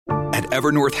At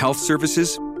Evernorth Health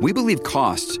Services, we believe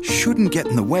costs shouldn't get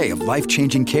in the way of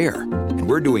life-changing care, and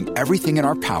we're doing everything in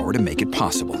our power to make it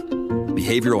possible.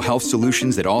 Behavioral health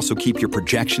solutions that also keep your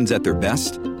projections at their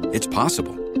best? It's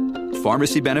possible.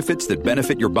 Pharmacy benefits that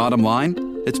benefit your bottom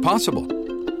line? It's possible.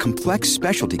 Complex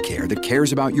specialty care that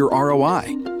cares about your ROI?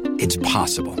 It's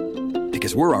possible.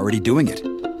 Because we're already doing it.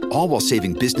 All while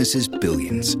saving businesses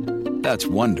billions. That's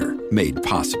Wonder made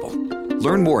possible.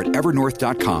 Learn more at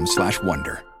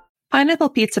evernorth.com/wonder. Pineapple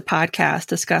Pizza Podcast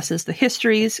discusses the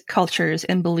histories, cultures,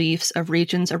 and beliefs of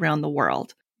regions around the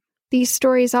world. These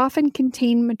stories often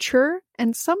contain mature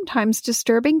and sometimes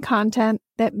disturbing content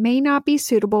that may not be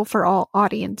suitable for all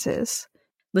audiences.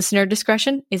 Listener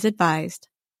discretion is advised.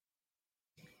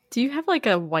 Do you have like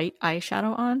a white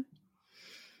eyeshadow on?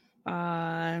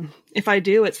 If I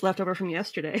do, it's left over from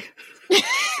yesterday.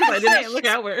 I didn't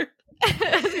shower.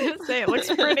 I was gonna say, it looks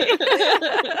pretty.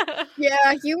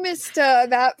 Yeah, you missed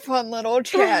that fun little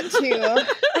chat too.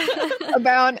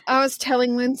 I was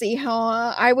telling Lindsay how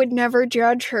I would never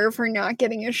judge her for not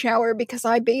getting a shower because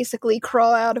I basically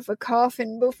crawl out of a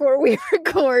coffin before we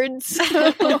record.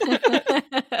 So.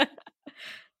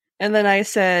 And then I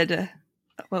said,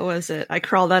 what was it? I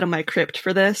crawled out of my crypt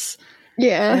for this.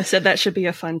 Yeah. I said that should be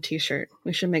a fun t-shirt.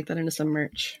 We should make that into some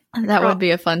merch. That would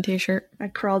be a fun t-shirt. I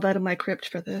crawled out of my crypt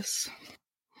for this.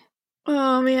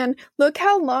 Oh man, look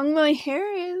how long my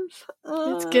hair is.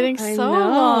 It's getting so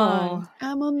long.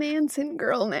 I'm a Manson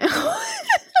girl now.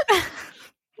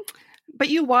 But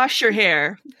you wash your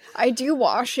hair. I do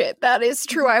wash it. That is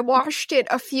true. I washed it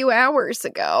a few hours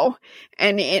ago,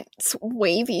 and it's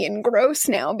wavy and gross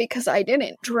now because I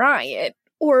didn't dry it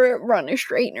or run a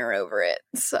straightener over it.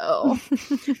 So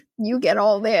you get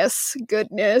all this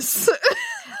goodness.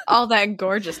 All that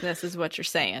gorgeousness is what you're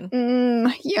saying.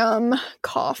 Yum.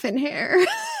 Coffin hair.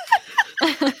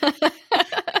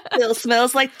 Still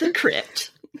smells like the crypt.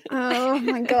 Oh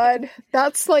my god.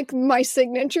 That's like my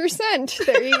signature scent.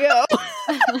 There you go.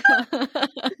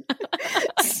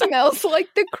 Smells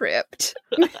like the crypt.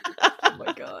 Oh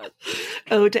my god.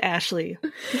 Ode to Ashley.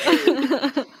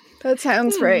 That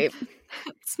sounds right.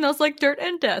 It smells like dirt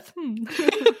and death.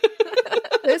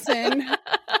 Listen,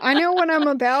 I know what I'm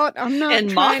about. I'm not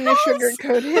trying to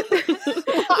sugarcoat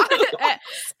it.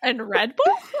 And Red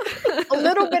Bull? A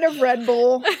little bit of Red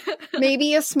Bull.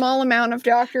 Maybe a small amount of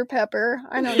Dr. Pepper.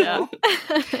 I don't know.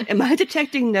 Am I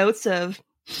detecting notes of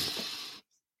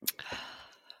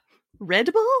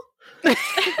Red Bull?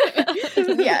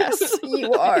 Yes,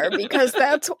 you are, because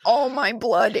that's all my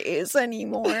blood is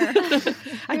anymore.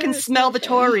 I can smell the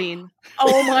taurine.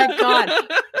 Oh my god.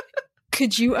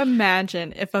 Could you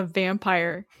imagine if a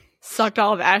vampire sucked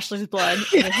all of Ashley's blood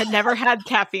and it had never had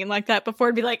caffeine like that before?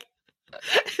 It'd be like,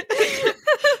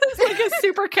 it's like a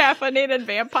super caffeinated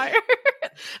vampire.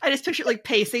 I just picture it like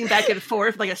pacing back and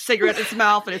forth, like a cigarette in his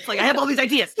mouth, and it's like, I have all these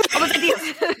ideas. All these ideas.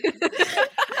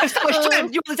 I have so much time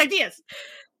to do all these ideas.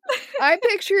 I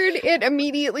pictured it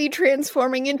immediately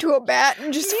transforming into a bat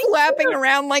and just flapping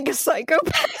around like a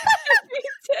psychopath.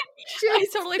 I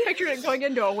totally pictured it going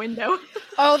into a window.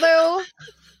 Although,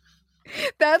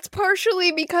 that's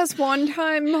partially because one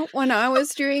time when I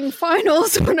was doing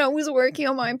finals, when I was working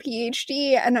on my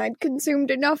PhD, and I'd consumed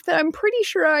enough that I'm pretty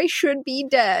sure I should be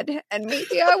dead. And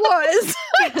maybe I was.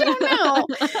 I don't know.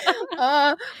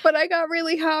 But I got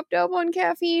really hopped up on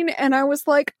caffeine, and I was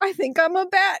like, I think I'm a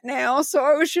bat now. So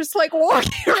I was just like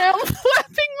walking around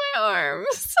flapping my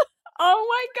arms. Oh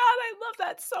my god, I love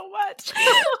that so much.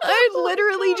 I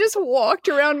literally just walked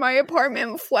around my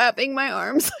apartment flapping my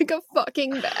arms like a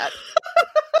fucking bat.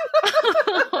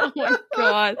 Oh my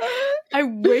god. I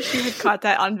wish you had caught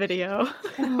that on video.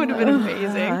 It would have been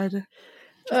amazing.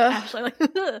 Ashley, like,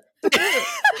 I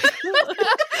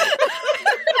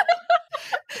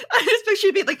just picture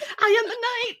you being like, I am the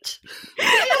night. I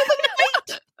am the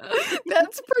night.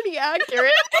 That's pretty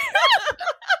accurate.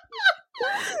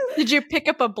 Did you pick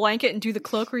up a blanket and do the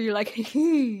cloak where you're like,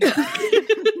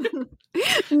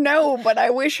 No, but I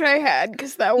wish I had,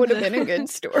 because that would have been a good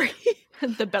story.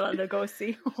 The Bela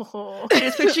Lugosi. Oh. I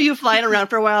just picture you flying around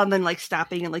for a while and then like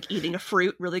stopping and like eating a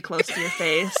fruit really close to your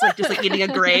face, like just like eating a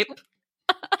grape,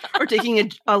 or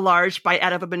taking a large bite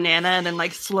out of a banana and then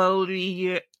like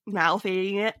slowly mouth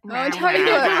eating it. I'll tell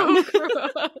you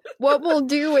what we'll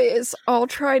do is I'll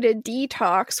try to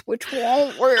detox, which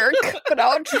won't work, but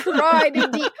I'll try to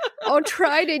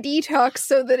detox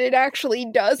so that it actually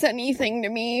does anything to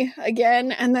me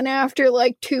again, and then after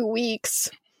like 2 weeks,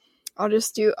 I'll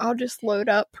just load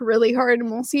up really hard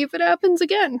and we'll see if it happens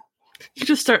again. You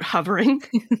just start hovering.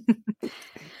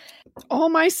 All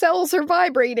my cells are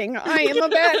vibrating. I am a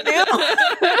bat now.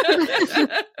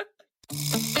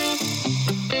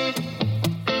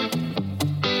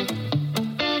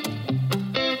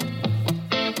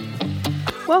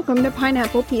 Welcome to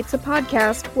Pineapple Pizza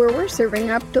Podcast, where we're serving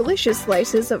up delicious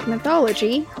slices of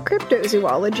mythology,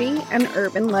 cryptozoology, and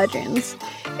urban legends.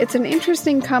 It's an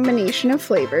interesting combination of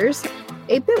flavors,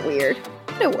 a bit weird,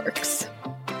 but it works.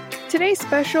 Today's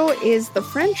special is the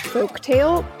French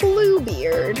folktale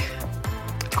Bluebeard.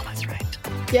 Oh, that's right.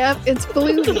 Yep, it's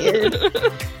Bluebeard.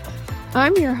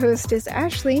 I'm your hostess,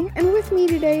 Ashley, and with me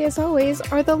today, as always,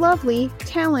 are the lovely,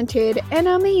 talented, and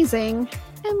amazing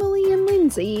Emily and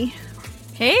Lindsay.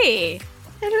 Hey!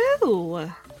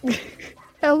 Hello.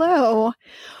 Hello.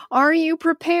 Are you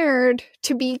prepared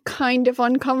to be kind of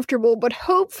uncomfortable, but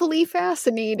hopefully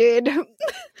fascinated?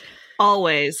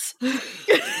 Always.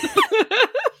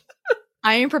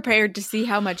 I am prepared to see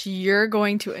how much you're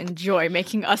going to enjoy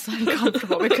making us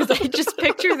uncomfortable because I just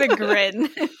picture the grin.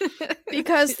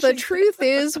 Because the truth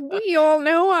is, we all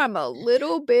know I'm a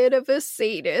little bit of a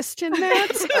sadist, and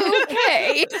that's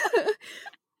okay.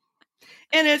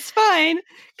 And it's fine,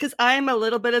 because I'm a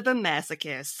little bit of a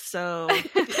masochist, so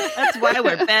that's why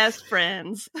we're best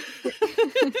friends.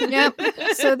 Yep.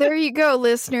 So there you go,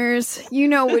 listeners. You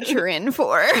know what you're in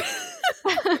for.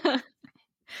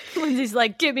 Lindsay's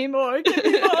like, give me more, give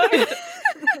me more.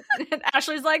 And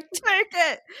Ashley's like, take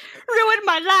it. Ruin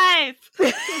my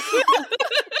life.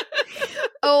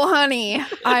 Oh, honey,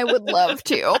 I would love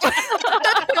to.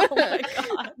 Oh my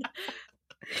god.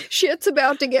 Shit's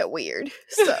about to get weird,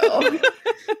 so.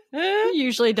 He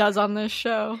usually does on this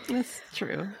show. That's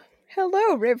true.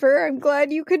 Hello, River. I'm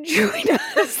glad you could join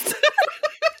us.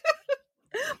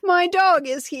 My dog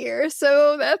is here,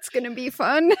 so that's gonna be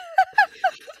fun.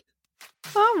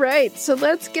 All right, so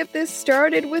let's get this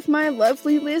started with my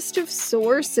lovely list of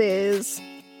sources.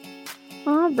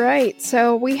 All right,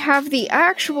 so we have the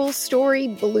actual story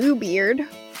Bluebeard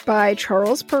by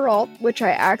Charles Perrault, which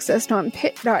I accessed on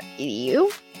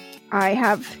pit.edu. I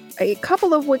have a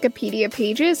couple of Wikipedia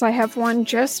pages. I have one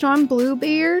just on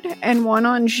Bluebeard and one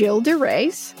on Gilles de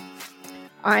Rais.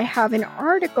 I have an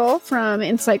article from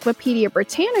Encyclopedia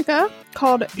Britannica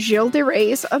called Gilles de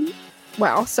Rais.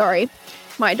 Wow, sorry.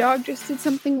 My dog just did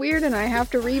something weird and I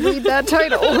have to reread that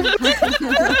title.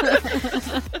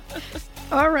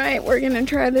 All right, we're going to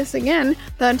try this again.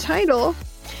 The title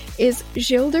is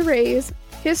Gilles de Rais,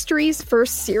 History's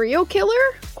First Serial Killer? ?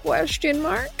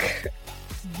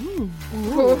 Ooh,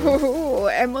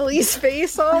 Emily's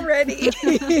face already.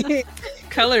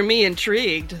 Color me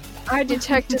intrigued. I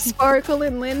detect a sparkle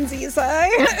in Lindsay's eye.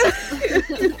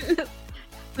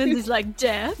 Lindsay's like,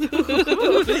 death?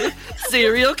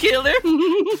 Serial killer?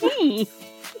 Can't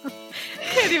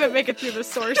even make it through the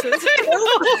sources.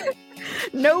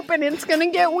 Nope, and it's gonna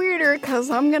get weirder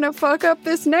because I'm gonna fuck up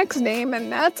this next name,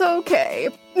 and that's okay.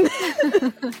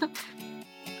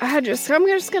 I'm just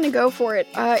gonna go for it.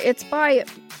 It's by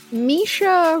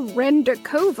Misha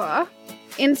Rendakova,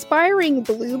 Inspiring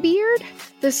Bluebeard,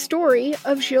 the story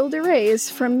of Gilles de Rais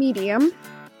from Medium.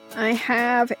 I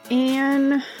have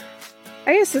I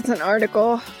guess it's an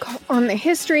article on the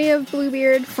history of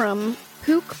Bluebeard from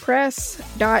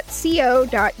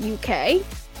pookpress.co.uk.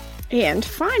 And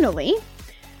finally,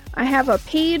 I have a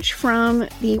page from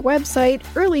the website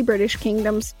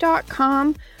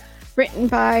earlybritishkingdoms.com written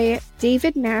by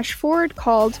David Nashford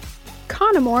called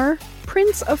Connemore,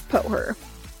 Prince of Poher.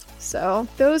 So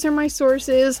those are my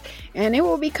sources, and it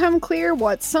will become clear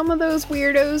what some of those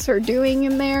weirdos are doing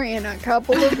in there in a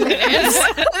couple of minutes.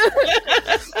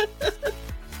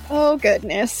 Oh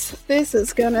goodness, this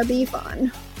is gonna be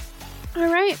fun.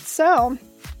 Alright, so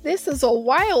this is a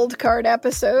wild card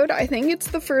episode. I think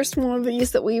it's the first one of these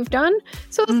that we've done,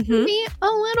 so it's gonna be a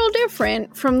little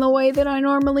different from the way that I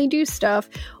normally do stuff.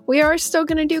 We are still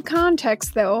gonna do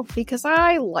context though, because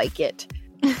I like it.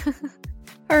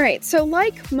 Alright, so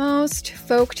like most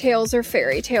folk tales or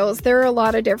fairy tales, there are a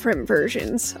lot of different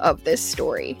versions of this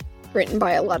story, written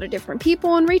by a lot of different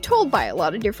people and retold by a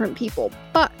lot of different people,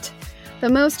 but the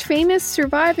most famous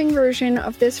surviving version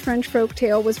of this French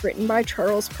folktale was written by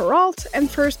Charles Perrault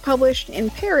and first published in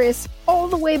Paris all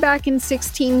the way back in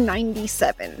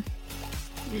 1697.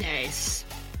 Nice.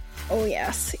 Oh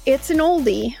yes, it's an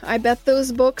oldie. I bet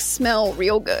those books smell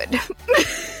real good.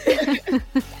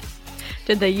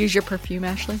 Did they use your perfume,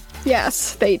 Ashley?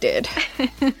 Yes, they did.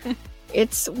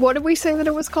 It's, what did we say that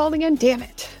it was called again? Damn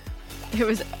it. It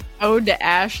was Ode to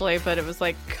Ashley, but it was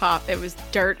like it was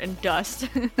dirt and dust.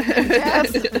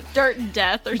 Dirt and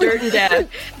death, or Dirt and death.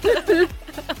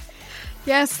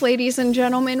 Yes, ladies and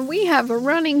gentlemen, we have a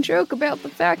running joke about the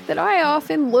fact that I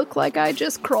often look like I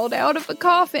just crawled out of a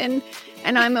coffin,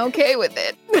 and I'm okay with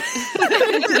it.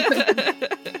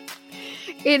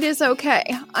 It is okay.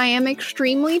 I am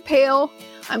extremely pale.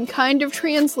 I'm kind of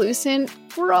translucent.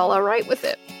 We're all alright with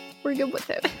it. We're good with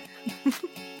it.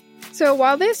 So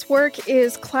while this work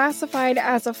is classified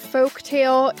as a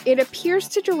folktale, it appears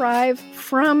to derive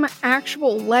from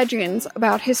actual legends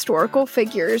about historical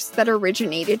figures that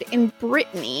originated in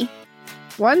Brittany.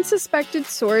 One suspected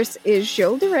source is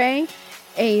Gilles de Rais,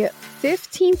 a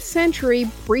 15th century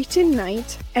Breton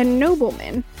knight and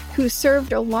nobleman who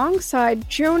served alongside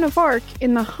Joan of Arc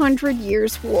in the 100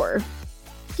 Years' War.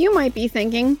 You might be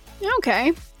thinking,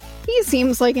 okay, he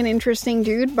seems like an interesting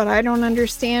dude, but I don't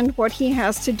understand what he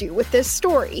has to do with this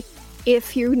story,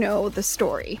 if you know the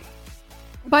story.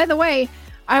 By the way,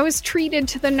 I was treated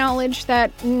to the knowledge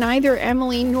that neither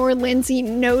Emily nor Lindsay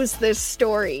knows this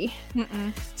story.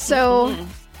 So,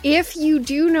 if you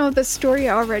do know the story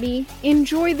already,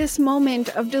 enjoy this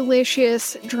moment of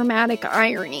delicious, dramatic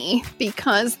irony,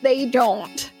 because they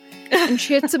don't. And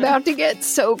shit's about to get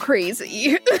so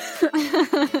crazy.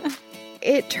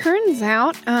 It turns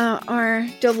out our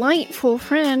delightful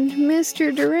friend,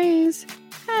 Mr. de Rais,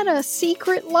 had a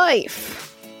secret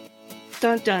life.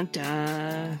 Dun dun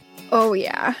dun. Oh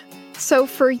yeah. So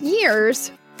for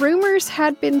years, rumors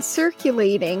had been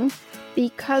circulating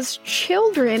because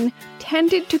children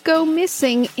tended to go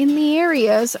missing in the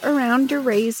areas around de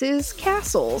Rais's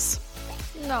castles.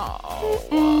 No.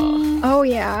 Oh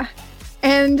yeah.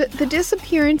 And the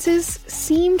disappearances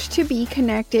seemed to be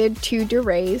connected to de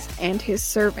Rais and his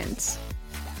servants.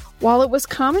 While it was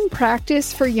common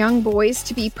practice for young boys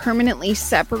to be permanently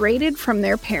separated from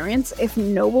their parents if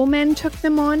noblemen took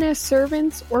them on as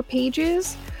servants or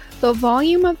pages, the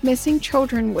volume of missing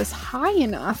children was high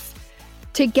enough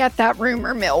to get that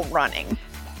rumor mill running.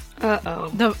 Uh-oh.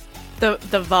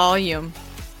 The volume.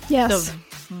 Yes. The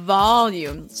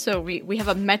volume. So we have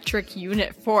a metric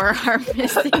unit for our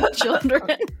missing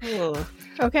children. Ugh.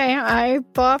 Okay, I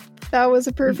thought that was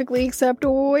a perfectly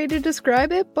acceptable way to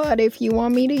describe it, but if you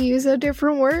want me to use a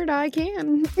different word, I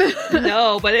can.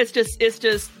 No, but it's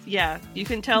just, yeah, you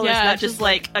can tell Yeah, it's not it's just just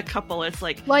like a couple, it's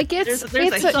like, Like it's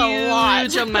there's it's a lot.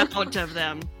 huge amount of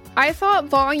them. I thought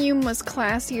volume was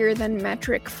classier than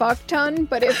metric fuck ton,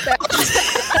 but if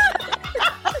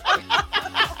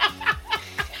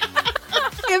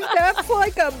that's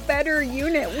like a better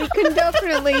unit, we can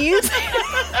definitely use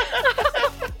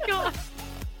it. God.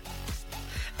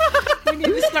 We need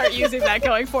to start using that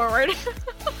going forward.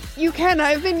 You can.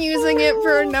 I've been using it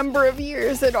for a number of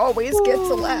years. It always gets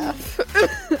a laugh.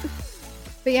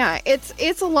 But yeah,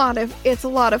 it's a lot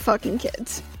of fucking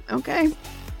kids. Okay,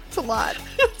 it's a lot.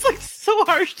 It's like so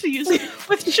harsh to use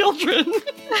with children.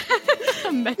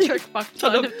 A metric fuck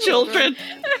Ton ton of children.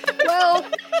 Well,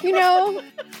 you know,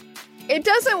 it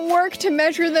doesn't work to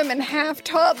measure them in half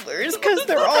toddlers because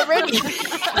they're already.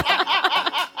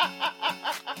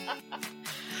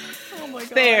 Oh my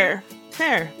god.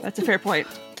 Fair. That's a fair point.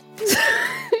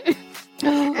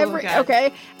 God.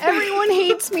 Okay, everyone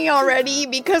hates me already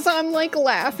because I'm like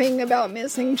laughing about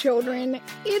missing children.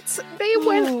 They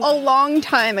went a long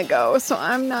time ago, so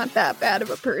I'm not that bad of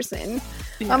a person.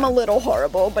 Yeah. I'm a little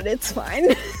horrible, but it's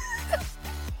fine.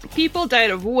 People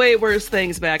died of way worse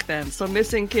things back then, so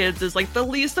missing kids is like the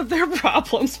least of their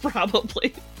problems,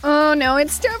 probably. Oh no,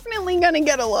 it's definitely gonna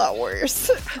get a lot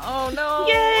worse. Oh no.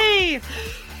 Yay!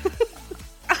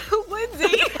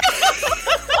 Lindsay.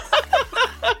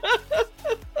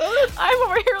 I'm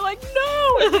over here like,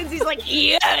 no! And Lindsay's like,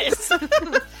 yes!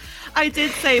 I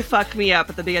did say fuck me up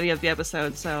at the beginning of the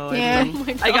episode, so Yeah. Oh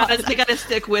my I God. gotta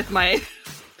stick with my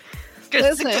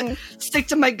Listen, stick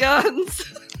to my guns.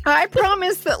 I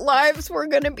promised that lives were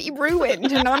gonna be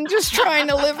ruined, and I'm just trying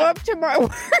to live up to my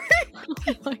word.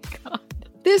 Oh my god.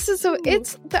 It's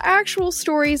the actual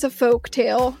story's a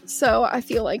folktale, so I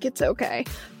feel like it's okay.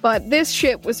 But this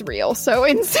shit was real. So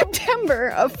in September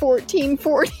of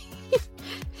 1440,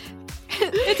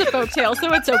 It's a folktale,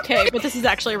 so it's okay, but this is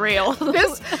actually real.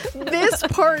 this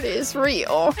part is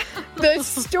real. The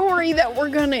story that we're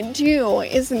gonna do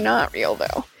is not real,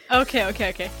 though. Okay.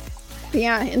 But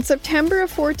yeah, in September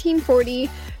of 1440,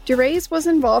 de Rais was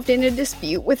involved in a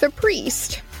dispute with a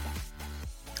priest.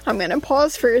 I'm gonna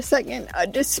pause for a second. A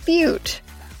dispute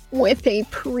with a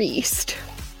priest.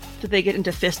 Did they get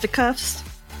into fisticuffs?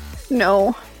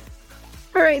 No.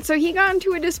 Alright, so he got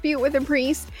into a dispute with a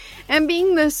priest, and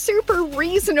being the super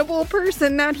reasonable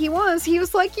person that he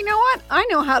was like, you know what? I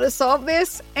know how to solve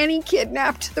this. And he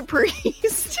kidnapped the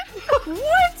priest.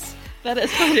 What? That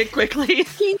escalated quickly.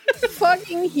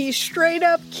 He straight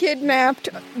up kidnapped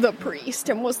the priest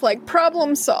and was like,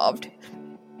 problem solved.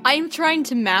 I'm trying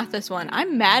to math this one.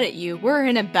 I'm mad at you. We're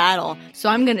in a battle, so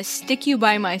I'm gonna stick you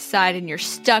by my side and you're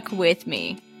stuck with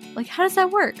me. Like, how does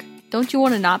that work? Don't you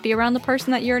want to not be around the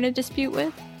person that you're in a dispute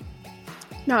with?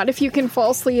 Not if you can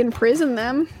falsely imprison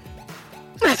them.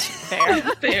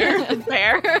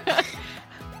 Fair.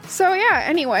 So yeah,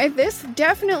 anyway, this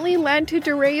definitely led to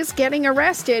DeRay's getting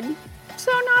arrested.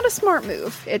 So not a smart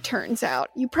move, it turns out.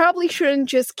 You probably shouldn't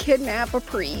just kidnap a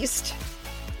priest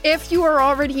if you are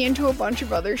already into a bunch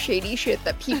of other shady shit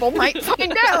that people might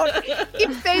find out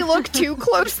if they look too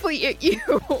closely at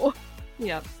you.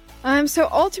 Yep. So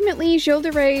ultimately, Gilles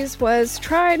de Rais was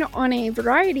tried on a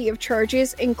variety of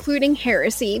charges, including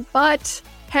heresy, but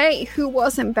hey, who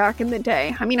wasn't back in the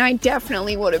day? I mean, I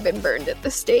definitely would have been burned at the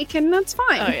stake, and that's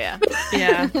fine. Oh, yeah.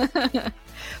 Yeah.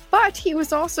 But he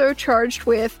was also charged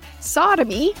with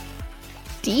sodomy,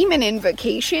 demon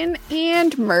invocation,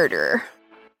 and murder.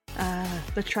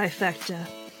 The trifecta.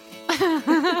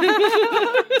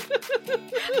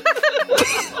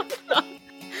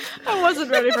 I wasn't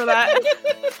ready for that.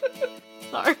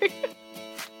 Sorry.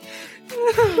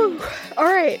 All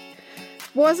right.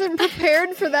 Wasn't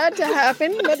prepared for that to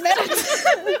happen, but that's...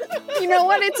 You know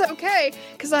what? It's okay,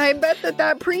 because I bet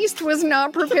that priest was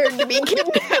not prepared to be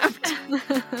kidnapped.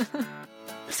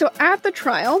 So at the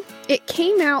trial, it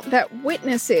came out that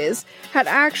witnesses had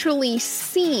actually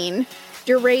seen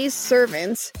DeRay's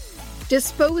servants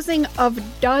disposing of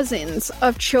dozens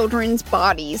of children's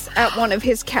bodies at one of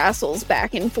his castles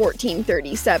back in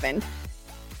 1437.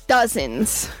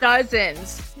 Dozens.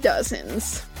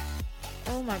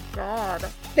 Oh my god.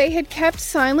 They had kept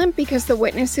silent because the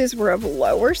witnesses were of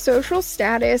lower social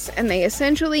status and they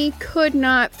essentially could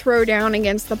not throw down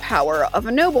against the power of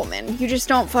a nobleman. You just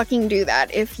don't fucking do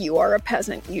that. If you are a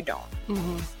peasant, you don't.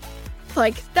 Mm-hmm.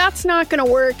 Like, that's not gonna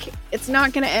work. It's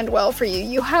not gonna end well for you.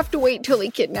 You have to wait till he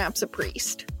kidnaps a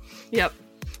priest. Yep.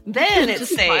 Then it's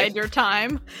Just safe. bide your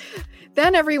time.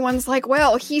 Then everyone's like,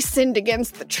 well, he sinned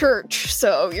against the church,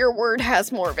 so your word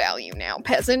has more value now,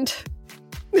 peasant.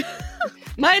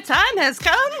 My time has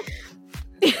come.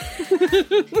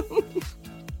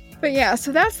 But yeah,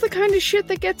 so that's the kind of shit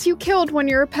that gets you killed when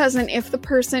you're a peasant if the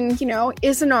person,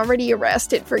 isn't already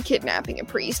arrested for kidnapping a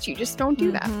priest. You just don't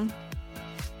do that.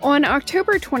 On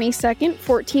October 22nd,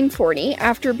 1440,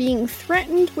 after being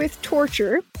threatened with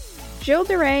torture, Gilles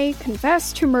de Rais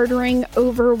confessed to murdering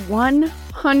over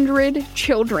 100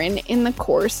 children in the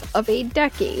course of a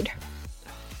decade.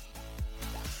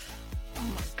 Oh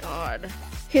my god.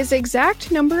 His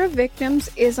exact number of victims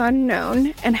is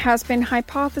unknown and has been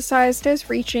hypothesized as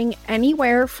reaching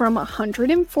anywhere from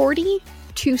 140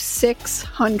 to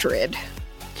 600.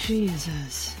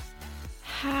 Jesus.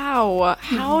 How?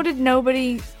 How did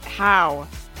nobody... How?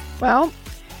 Well,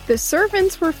 the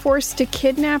servants were forced to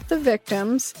kidnap the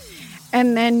victims,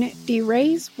 and then de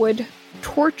Rais would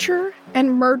torture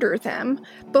and murder them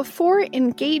before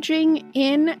engaging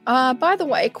in, by the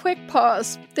way, quick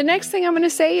pause. The next thing I'm going to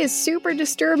say is super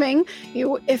disturbing.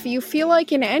 If you feel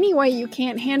like in any way you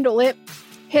can't handle it,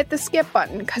 hit the skip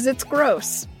button, because it's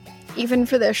gross, even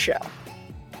for this show.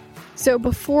 So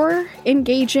before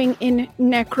engaging in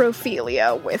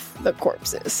necrophilia with the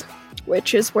corpses,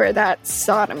 which is where that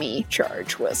sodomy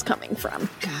charge was coming from.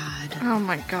 God. Oh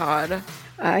my god.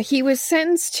 He was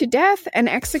sentenced to death and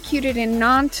executed in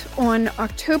Nantes on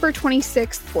October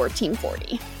 26,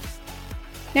 1440.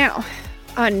 Now,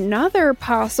 another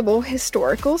possible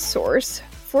historical source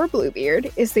for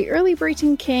Bluebeard is the early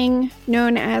Breton king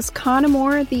known as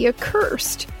Connemore the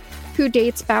Accursed, who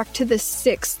dates back to the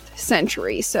 6th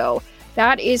century. So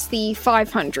that is the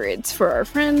 500s for our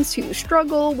friends who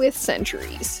struggle with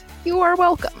centuries. You are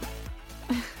welcome.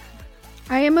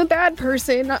 I am a bad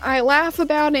person. I laugh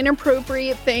about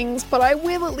inappropriate things, but I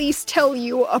will at least tell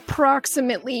you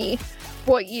approximately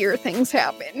what year things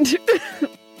happened.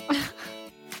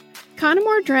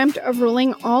 Connemore dreamt of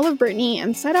ruling all of Brittany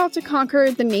and set out to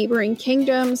conquer the neighboring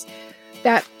kingdoms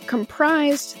that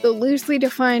comprised the loosely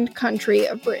defined country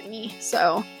of Brittany.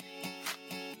 So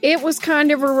it was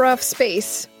kind of a rough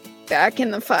space back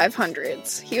in the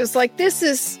 500s. He was like, this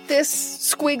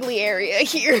squiggly area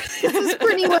here. This is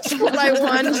pretty much what I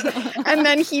want. And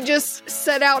then he just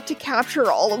set out to capture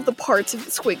all of the parts of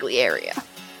the squiggly area.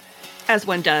 As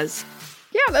one does.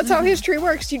 Yeah, that's how history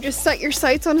works. You just set your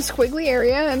sights on a squiggly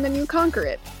area and then you conquer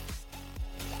it.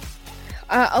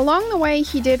 Along the way,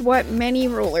 he did what many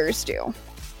rulers do.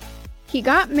 He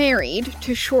got married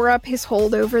to shore up his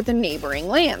hold over the neighboring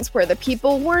lands, where the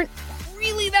people weren't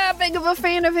really that big of a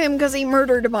fan of him because he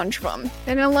murdered a bunch of them.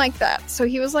 They didn't like that. So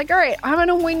he was like, all right, I'm going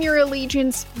to win your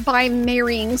allegiance by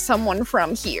marrying someone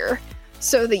from here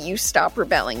so that you stop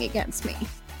rebelling against me.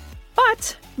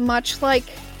 But, much like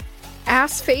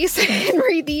ass-face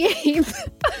Henry VIII,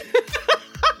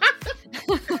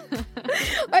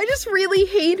 I just really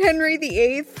hate Henry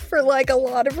VIII for, like, a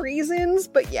lot of reasons,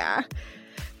 but yeah.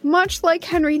 Much like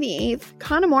Henry VIII,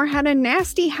 Connemore had a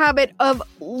nasty habit of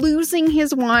losing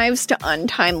his wives to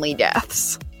untimely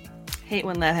deaths. Hate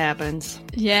when that happens.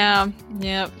 Yeah.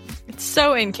 It's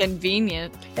so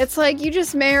inconvenient. It's like you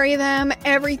just marry them,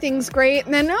 everything's great,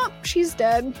 and then, oh, she's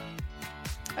dead.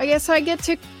 I guess I get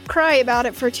to cry about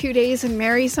it for 2 days and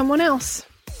marry someone else.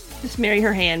 Just marry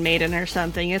her handmaiden or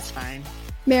something. It's fine.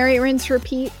 Marry, rinse,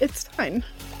 repeat. It's fine.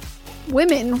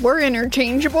 Women, we're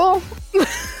interchangeable.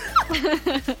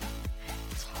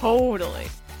 Totally.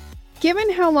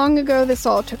 Given how long ago this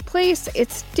all took place,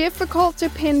 it's difficult to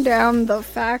pin down the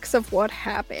facts of what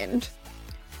happened.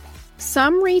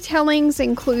 Some retellings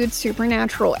include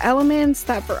supernatural elements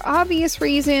that, for obvious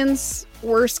reasons,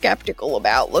 we're skeptical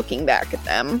about looking back at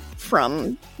them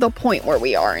from the point where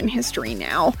we are in history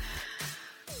now.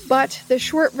 But the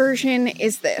short version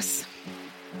is this.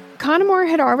 Connemore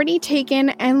had already taken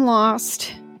and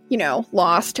lost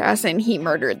as in he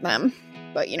murdered them,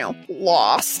 but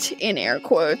lost in air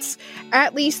quotes,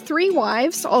 at least 3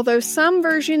 wives, although some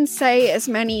versions say as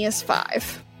many as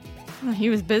 5. Oh, he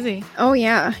was busy. Oh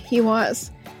yeah, he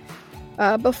was.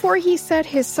 Before he set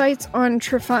his sights on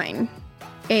Tryphine,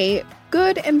 a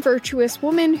good and virtuous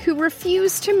woman who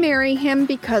refused to marry him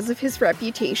because of his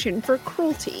reputation for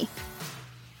cruelty.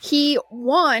 He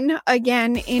won,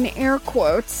 again in air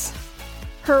quotes,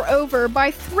 her over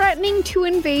by threatening to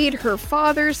invade her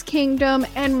father's kingdom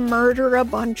and murder a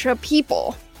bunch of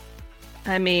people.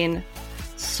 I mean,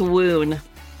 swoon.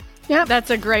 Yep. That's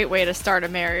a great way to start a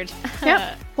marriage.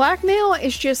 Yep. Blackmail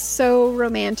is just so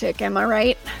romantic, am I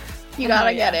right? You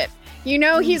gotta get it. You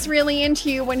know he's really into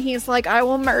you when he's like, I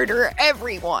will murder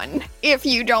everyone if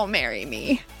you don't marry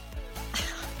me.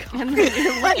 And then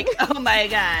you're like, oh my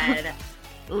god.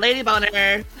 Lady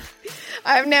boner.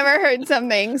 I've never heard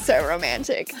something so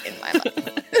romantic in my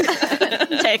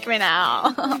life. Take me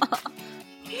now.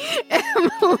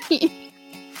 Emily.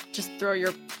 Just throw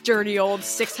your dirty old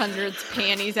 600s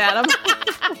panties at him.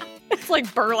 It's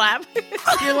like burlap.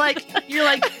 You're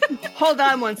like, hold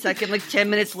on 1 second. Like 10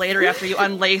 minutes later, after you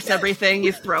unlace everything,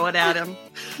 you throw it at him.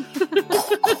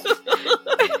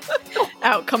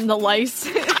 Out come the lice.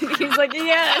 He's like,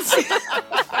 yes.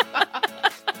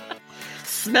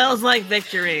 Smells like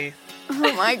victory.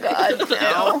 Oh my god,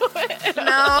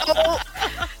 no.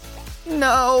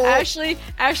 No. Ashley,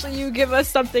 you give us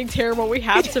something terrible. We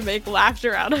have to make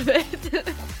laughter out of it.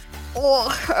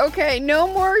 Oh, okay, no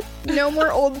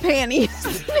more old panties.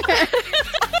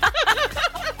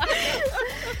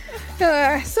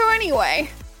 So anyway,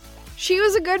 she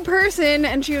was a good person,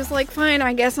 and she was like, fine,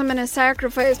 I guess I'm gonna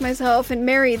sacrifice myself and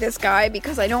marry this guy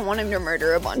because I don't want him to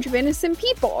murder a bunch of innocent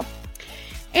people.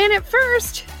 And at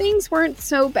first, things weren't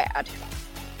so bad.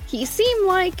 He seemed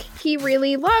like he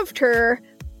really loved her,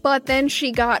 but then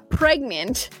she got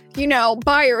pregnant,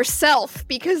 by herself,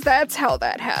 because that's how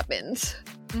that happens.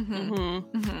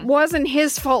 Wasn't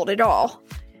his fault at all.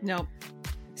 Nope.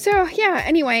 So, yeah,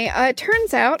 anyway,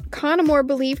 turns out Connemore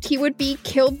believed he would be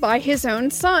killed by his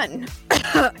own son,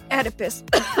 Oedipus.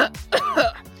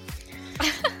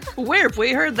 Where have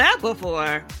we heard that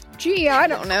before? Gee, I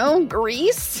don't know.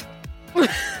 Greece?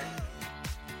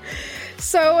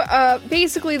 So,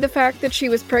 basically the fact that she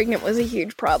was pregnant was a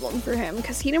huge problem for him,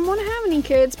 because he didn't want to have any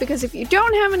kids, because if you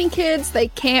don't have any kids, they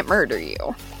can't murder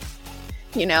you.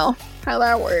 You know how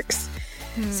that works.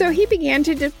 So he began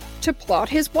to plot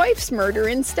his wife's murder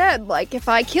instead, like, if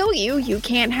I kill you, you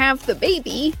can't have the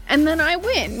baby, and then I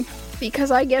win,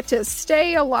 because I get to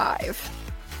stay alive.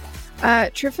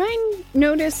 Tryphine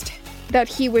noticed that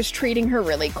he was treating her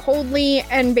really coldly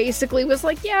and basically was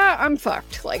like, yeah, I'm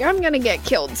fucked. Like, I'm gonna get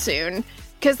killed soon,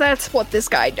 because that's what this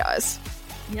guy does.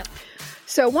 Yep.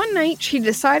 So one night, she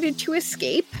decided to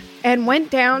escape and went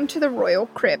down to the royal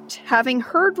crypt, having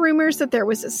heard rumors that there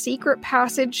was a secret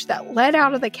passage that led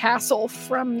out of the castle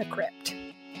from the crypt.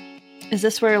 Is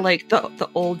this where, like, the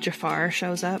old Jafar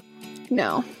shows up?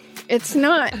 No, it's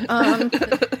not.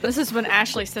 This is when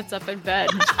Ashley sits up in bed.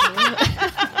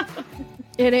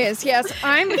 It is, yes.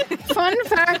 Fun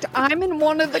fact, I'm in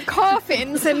one of the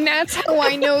coffins, and that's how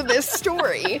I know this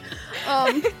story.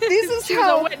 This is She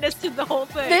how was a witness to the whole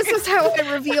thing. This is how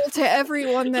I reveal to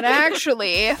everyone that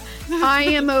actually I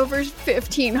am over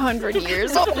 1,500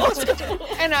 years old,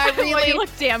 and I Well, you really, look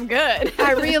damn good.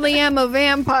 I really am a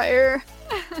vampire.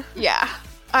 Yeah,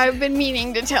 I've been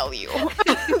meaning to tell you.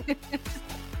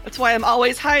 That's why I'm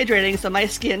always hydrating so my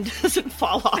skin doesn't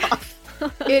fall off.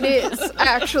 It is,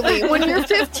 actually. When you're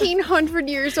 1,500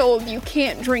 years old, you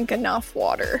can't drink enough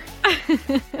water.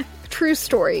 True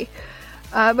story.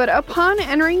 But upon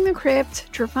entering the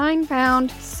crypt, Tryphine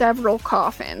found several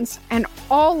coffins, and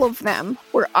all of them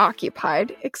were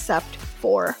occupied except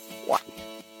for one.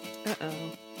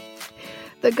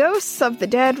 The ghosts of the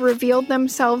dead revealed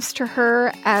themselves to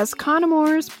her as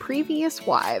Conamore's previous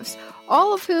wives,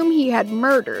 all of whom he had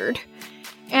murdered.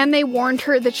 And they warned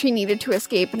her that she needed to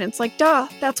escape, and it's like, duh,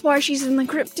 that's why she's in the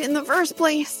crypt in the first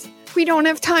place. We don't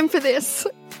have time for this.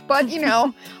 But, you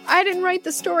know, I didn't write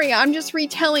the story. I'm just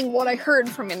retelling what I heard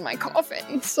from in my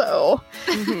coffin, so...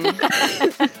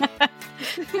 She's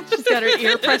got her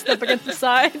ear pressed up against the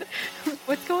side.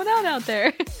 What's going on out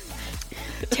there?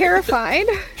 Terrified,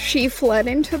 she fled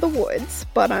into the woods,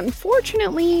 but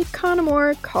unfortunately,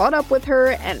 Conamore caught up with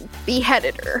her and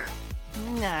beheaded her.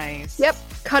 Nice. Yep,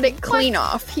 cut it clean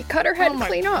off. He cut her head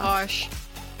clean off. Gosh.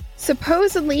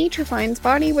 Supposedly, Trefine's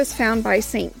body was found by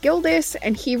St. Gildas,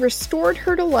 and he restored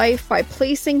her to life by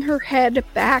placing her head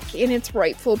back in its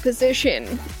rightful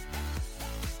position.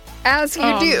 As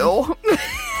you do.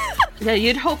 Yeah,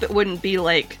 you'd hope it wouldn't be,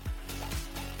 like,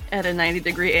 at a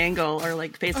 90-degree angle or,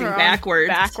 like, facing backwards.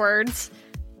 Backwards.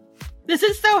 This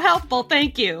is so helpful,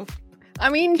 thank you. I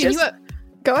mean,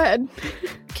 go ahead.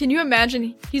 Can you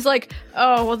imagine? He's like,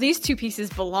 oh, well, these two pieces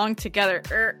belong together.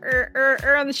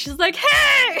 And she's like,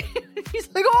 hey! He's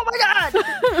like, oh my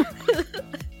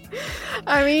god!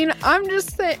 I mean, I'm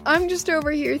just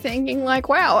over here thinking, like,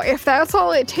 wow, if that's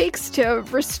all it takes to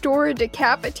restore a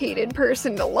decapitated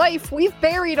person to life, we've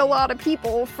buried a lot of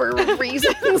people for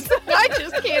reasons that I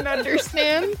just can't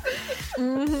understand.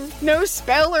 Mm-hmm. No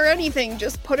spell or anything,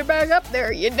 just put it back up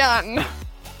there, you're done.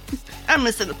 I'm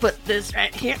just gonna put this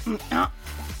right here.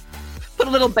 Put a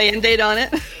little Band-Aid on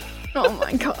it. Oh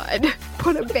my god.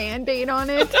 Put a Band-Aid on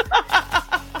it.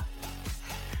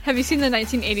 Have you seen the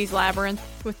 1980s Labyrinth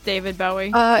with David Bowie?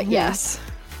 Yes.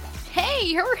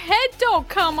 Hey, her head don't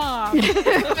come off.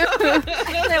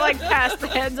 They like pass the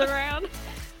heads around.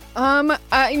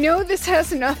 I know this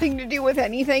has nothing to do with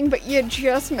anything, but you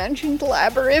just mentioned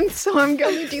Labyrinth, so I'm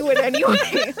gonna do it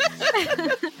anyway.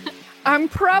 I'm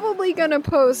probably gonna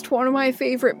post one of my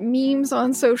favorite memes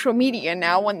on social media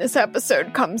now when this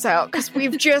episode comes out, because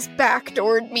we've just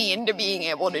backdoored me into being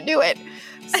able to do it.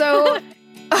 So,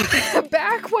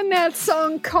 back when that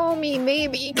song Call Me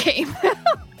Maybe came out,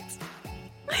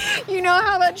 you know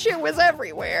how that shit was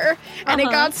everywhere, and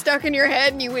it got stuck in your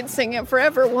head and you would sing it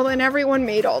forever. Well, then everyone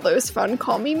made all those fun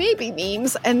Call Me Maybe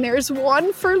memes, and there's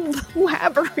one for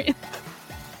Labyrinth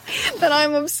that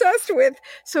I'm obsessed with.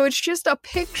 So it's just a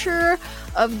picture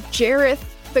of Jareth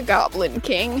the Goblin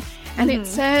King, and it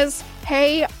says,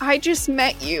 hey, I just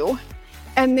met you,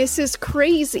 and this is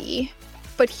crazy,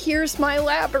 but here's my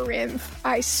labyrinth.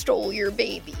 I stole your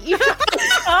baby.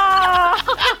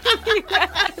 Oh,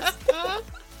 yes.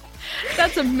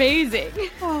 That's amazing.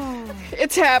 Oh,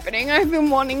 it's happening. I've been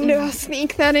wanting to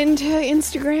sneak that into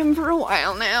Instagram for a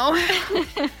while now.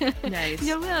 Nice.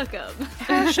 You're welcome.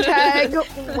 Hashtag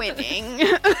winning.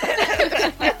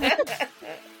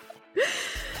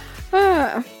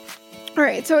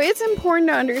 Alright, so it's important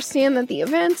to understand that the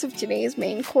events of today's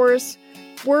main course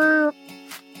were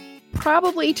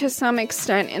probably to some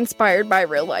extent inspired by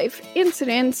real-life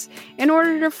incidents in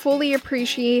order to fully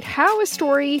appreciate how a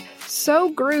story so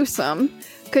gruesome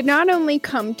could not only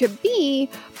come to be,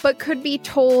 but could be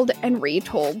told and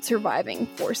retold, surviving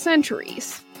for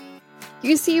centuries.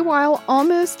 You see, while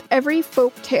almost every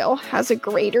folktale has a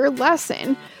greater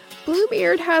lesson,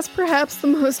 Bluebeard has perhaps the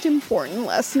most important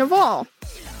lesson of all.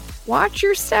 Watch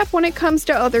your step when it comes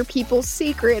to other people's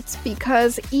secrets,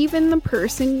 because even the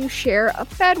person you share a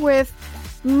bed with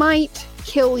might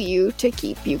kill you to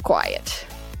keep you quiet.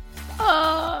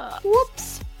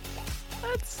 Whoops.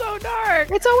 That's so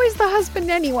dark. It's always the husband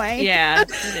anyway. Yeah,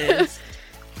 it is.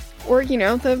 Or, you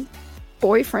know, the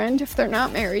boyfriend if they're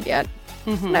not married yet.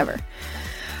 Whatever.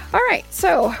 Alright,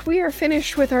 so we are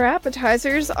finished with our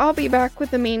appetizers. I'll be back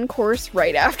with the main course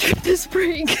right after this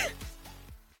break.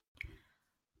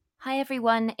 Hi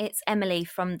everyone, it's Emily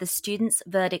from the Students'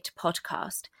 Verdict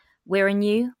podcast. We're a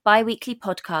new, bi-weekly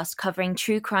podcast covering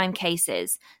true crime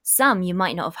cases, some you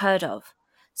might not have heard of.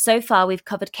 So far we've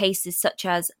covered cases such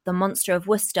as The Monster of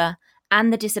Worcester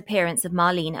and the disappearance of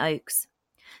Marlene Oakes.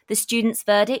 The Students'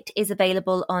 Verdict is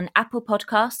available on Apple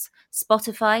Podcasts,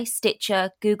 Spotify, Stitcher,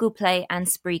 Google Play and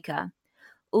Spreaker.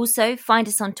 Also, find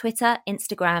us on Twitter,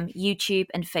 Instagram, YouTube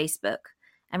and Facebook.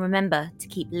 And remember to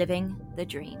keep living the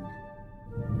dream.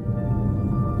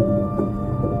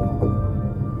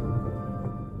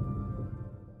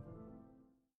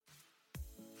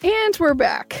 And we're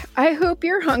back. I hope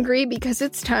you're hungry because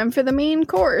it's time for the main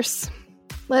course.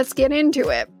 Let's get into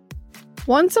it.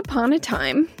 Once upon a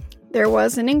time, there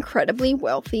was an incredibly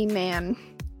wealthy man.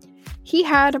 He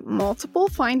had multiple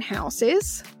fine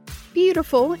houses,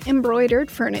 beautiful embroidered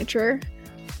furniture,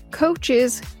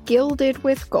 coaches gilded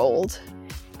with gold,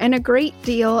 and a great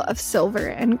deal of silver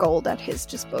and gold at his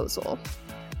disposal.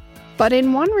 But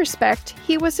in one respect,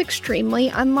 he was extremely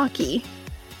unlucky.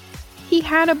 He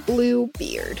had a blue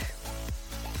beard.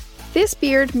 This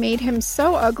beard made him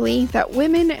so ugly that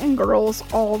women and girls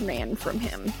all ran from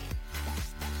him.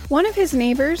 One of his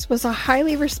neighbors was a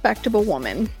highly respectable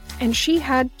woman, and she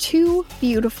had 2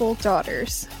 beautiful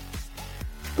daughters.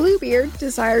 Bluebeard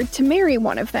desired to marry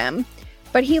one of them,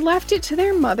 but he left it to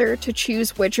their mother to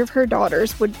choose which of her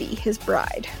daughters would be his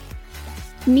bride.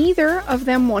 Neither of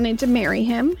them wanted to marry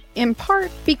him, in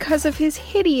part because of his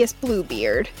hideous blue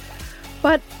beard,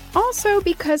 but also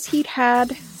because he'd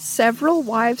had several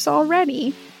wives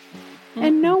already,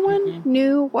 and no one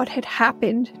knew what had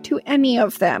happened to any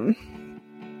of them.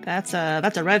 That's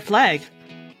a red flag.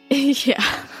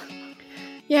 Yeah.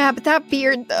 Yeah, but that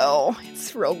beard, though,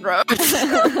 it's real gross.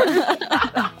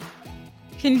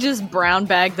 Can you just brown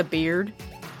bag the beard?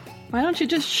 Why don't you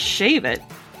just shave it?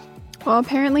 Well,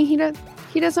 apparently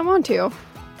he doesn't want to.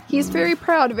 He's very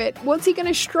proud of it. What's he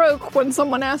gonna stroke when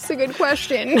someone asks a good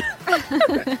question?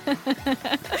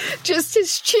 Just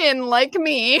his chin, like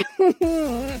me.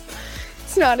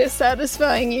 It's not as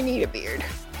satisfying. You need a beard.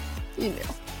 You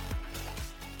know.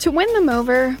 To win them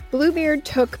over, Bluebeard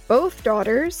took both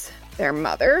daughters, their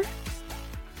mother,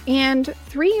 and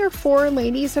 3 or 4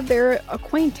 ladies of their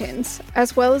acquaintance,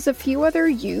 as well as a few other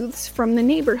youths from the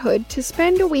neighborhood to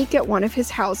spend a week at one of his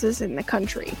houses in the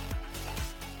country.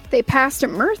 They passed a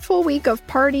mirthful week of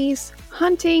parties,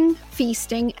 hunting,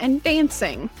 feasting, and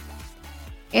dancing.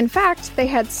 In fact, they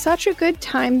had such a good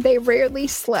time they rarely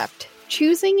slept,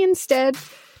 choosing instead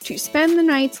to spend the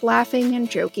nights laughing and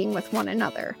joking with one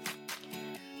another.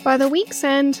 By the week's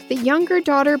end, the younger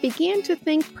daughter began to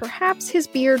think perhaps his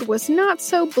beard was not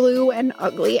so blue and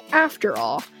ugly after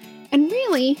all, and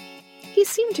really, he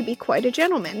seemed to be quite a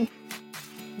gentleman.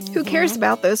 Who cares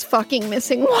about those fucking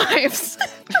missing wives?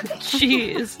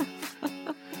 Jeez.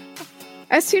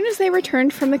 As soon as they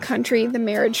returned from the country, the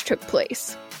marriage took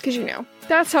place. Because, you know,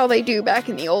 that's how they do back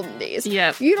in the olden days.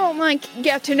 Yep. You don't,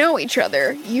 get to know each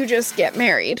other. You just get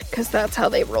married, because that's how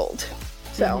they rolled.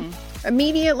 So,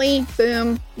 immediately,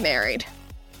 boom, married.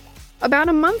 About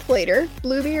a month later,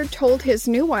 Bluebeard told his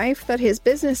new wife that his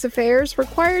business affairs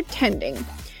required tending,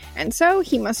 and so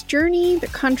he must journey the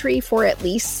country for at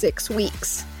least 6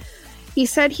 weeks. He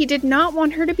said he did not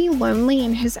want her to be lonely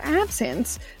in his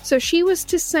absence, so she was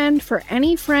to send for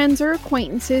any friends or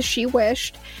acquaintances she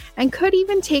wished, and could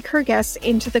even take her guests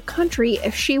into the country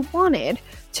if she wanted,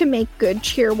 to make good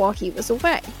cheer while he was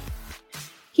away.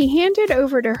 He handed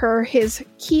over to her his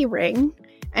key ring,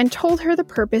 and told her the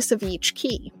purpose of each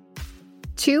key.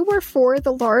 2 were for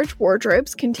the large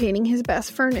wardrobes containing his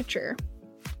best furniture.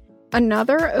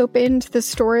 Another opened the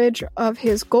storage of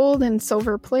his gold and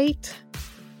silver plate.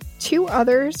 2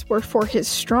 others were for his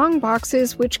strong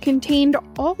boxes, which contained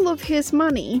all of his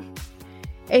money.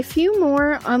 A few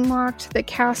more unlocked the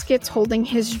caskets holding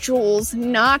his jewels,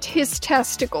 not his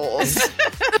testicles.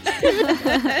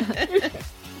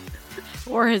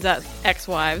 Or his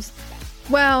ex-wives.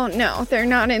 Well, no, they're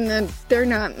not in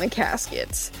the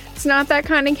caskets. It's not that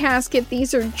kind of casket.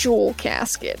 These are jewel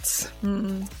caskets.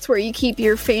 It's where you keep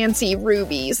your fancy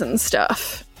rubies and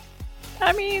stuff.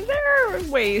 I mean, there are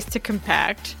ways to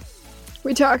compact.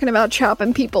 We talking about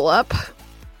chopping people up?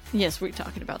 Yes, we're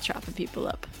talking about chopping people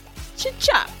up.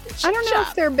 Chop. I don't know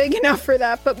if they're big enough for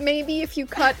that, but maybe if you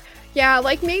cut... Yeah,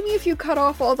 maybe if you cut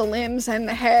off all the limbs and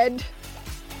the head...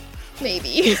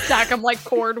 Maybe. Stack them like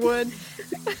cordwood.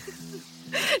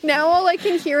 Now all I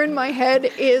can hear in my head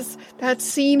is that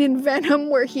scene in Venom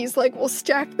where he's like, we'll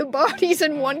stack the bodies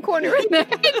in one corner and the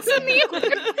heads in the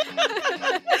other.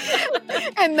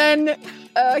 And then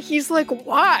he's like,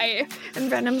 why? And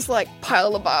Venom's like,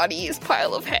 pile of bodies,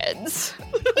 pile of heads.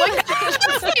 Like,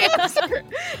 that's the answer.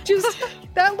 Just,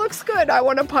 that looks good. I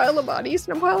want a pile of bodies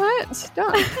and a pile of heads.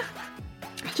 Done.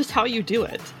 That's just how you do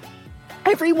it.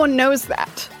 Everyone knows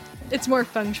that. It's more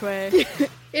feng shui.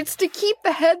 It's to keep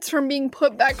the heads from being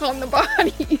put back on the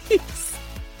bodies.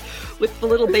 With the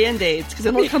little band-aids, because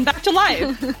then they'll come back to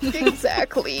life.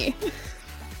 Exactly.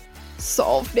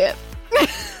 Solved it.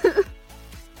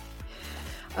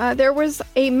 There was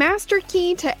a master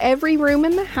key to every room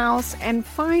in the house, and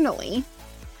finally,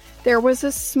 there was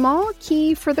a small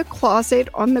key for the closet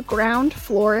on the ground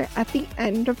floor at the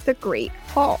end of the Great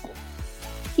Hall.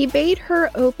 He bade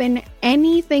her open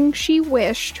anything she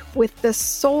wished, with the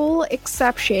sole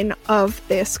exception of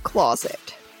this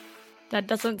closet. That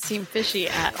doesn't seem fishy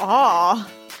at all.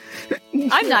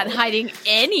 I'm not hiding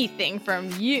anything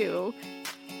from you.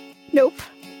 Nope,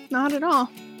 not at all.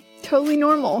 Totally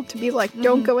normal to be like,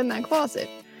 don't go in that closet.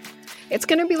 It's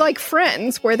gonna be like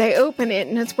Friends, where they open it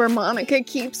and it's where Monica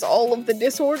keeps all of the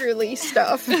disorderly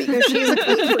stuff because she's a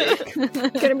clean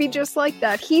freak. Gonna be just like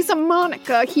that. He's a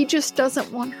Monica, he just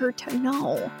doesn't want her to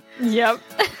know. Yep.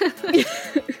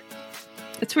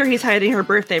 It's where he's hiding her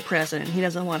birthday present. He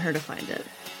doesn't want her to find it.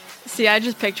 See, I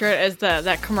just picture it as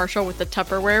that commercial with the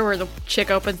Tupperware where the chick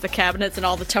opens the cabinets and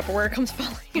all the Tupperware comes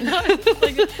falling out.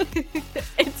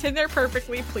 It's in there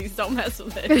perfectly. Please don't mess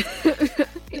with it.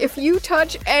 If you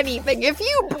touch anything, if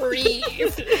you breathe,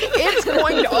 it's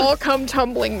going to all come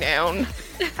tumbling down.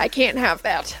 I can't have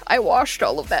that. I washed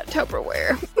all of that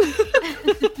Tupperware.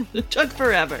 It took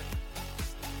forever.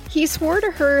 He swore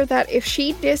to her that if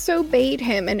she disobeyed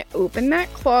him and opened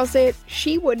that closet,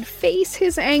 she would face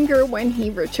his anger when he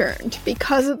returned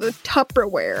because of the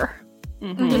Tupperware.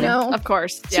 Mm-hmm. You know? Of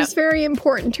course. It's just very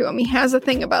important to him. He has a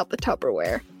thing about the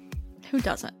Tupperware. Who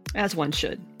doesn't? As one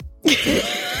should.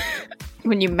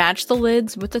 When you match the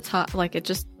lids with the top,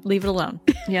 just leave it alone.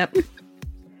 Yep.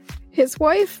 His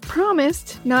wife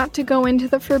promised not to go into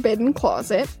the forbidden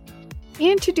closet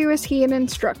and to do as he had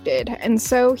instructed, and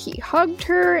so he hugged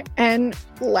her and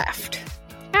left.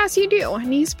 As you do,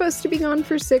 and he's supposed to be gone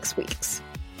for 6 weeks.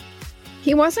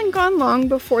 He wasn't gone long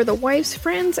before the wife's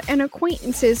friends and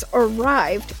acquaintances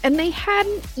arrived, and they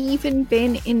hadn't even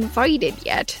been invited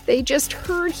yet. They just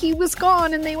heard he was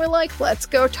gone, and they were like, let's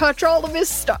go touch all of his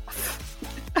stuff.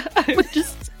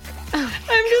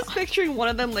 I'm just picturing one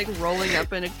of them rolling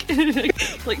up in a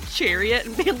chariot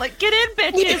and being like, "Get in,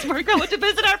 bitches! We're going to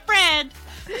visit our friend."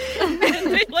 And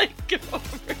then they go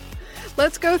over.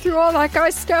 Let's go through all that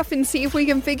guy's stuff and see if we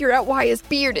can figure out why his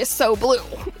beard is so blue.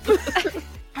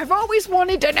 I've always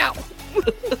wanted to know.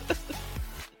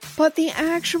 But the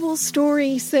actual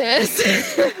story says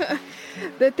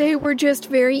that they were just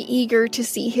very eager to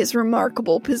see his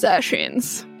remarkable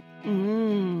possessions. Yeah.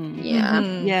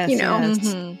 Mm-hmm. Yes, you know. yes.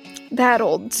 Mm-hmm. That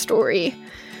old story.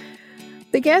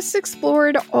 The guests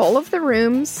explored all of the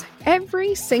rooms,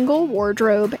 every single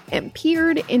wardrobe, and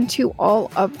peered into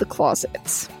all of the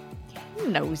closets.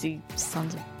 Nosy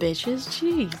sons of bitches.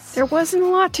 Jeez. There wasn't a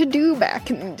lot to do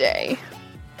back in the day.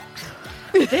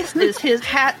 This is his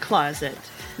hat closet.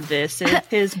 This is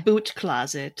his boot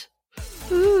closet.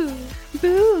 Ooh,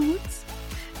 boots.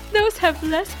 Those have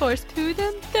less horse poo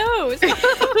than those.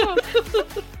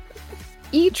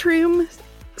 Each room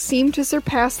seemed to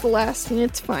surpass the last in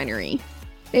its finery.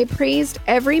 They praised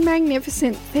every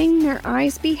magnificent thing their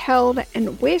eyes beheld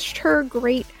and wished her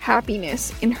great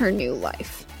happiness in her new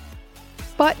life.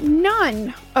 But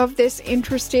none of this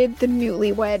interested the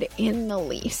newlywed in the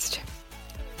least.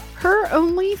 Her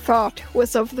only thought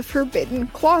was of the forbidden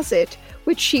closet,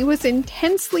 which she was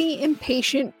intensely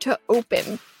impatient to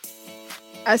open.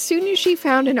 As soon as she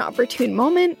found an opportune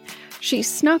moment, she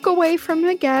snuck away from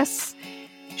the guests.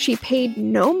 She paid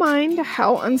no mind to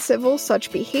how uncivil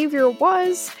such behavior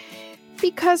was,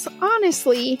 because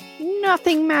honestly,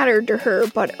 nothing mattered to her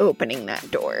but opening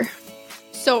that door.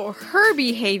 So her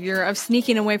behavior of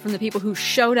sneaking away from the people who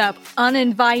showed up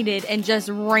uninvited and just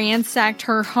ransacked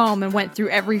her home and went through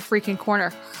every freaking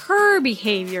corner, her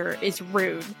behavior is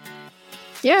rude.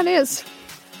 Yeah, it is.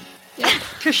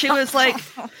 Because she was like,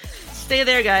 stay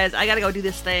there, guys. I gotta go do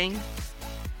this thing.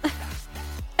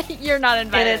 You're not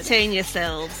invited. Entertain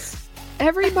yourselves.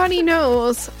 Everybody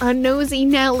knows a nosy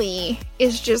Nelly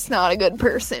is just not a good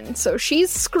person. So she's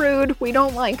screwed. We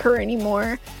don't like her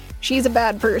anymore. She's a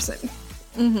bad person.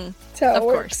 Mm-hmm. So of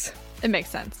course. It makes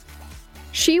sense.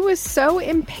 She was so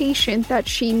impatient that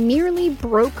she nearly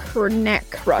broke her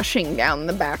neck rushing down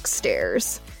the back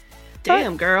stairs.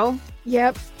 Damn, girl.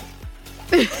 Yep.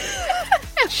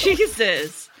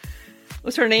 Jesus.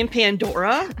 Was her name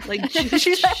Pandora?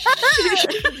 She's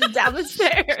Down the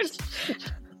stairs.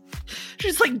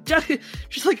 She's like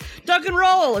duck and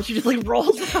roll, and she just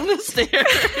rolls down the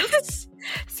stairs.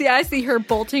 See, I see her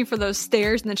bolting for those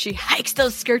stairs, and then she hikes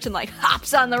those skirts and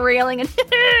hops on the railing and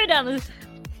down the...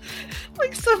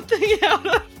 Like something out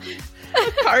of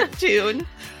a cartoon.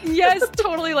 Yes,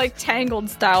 totally Tangled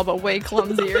style, but way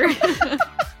clumsier.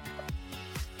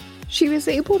 She was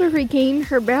able to regain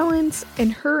her balance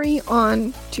and hurry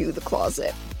on to the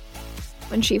closet.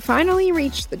 When she finally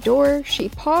reached the door, she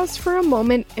paused for a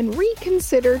moment and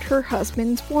reconsidered her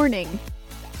husband's warning.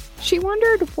 She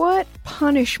wondered what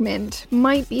punishment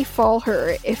might befall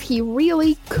her if he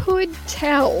really could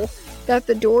tell that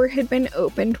the door had been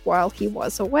opened while he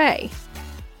was away.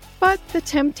 But the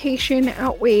temptation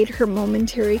outweighed her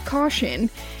momentary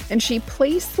caution, and she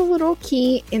placed the little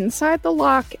key inside the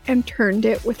lock and turned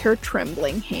it with her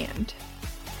trembling hand.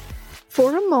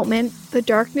 For a moment, the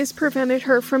darkness prevented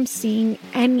her from seeing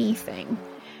anything,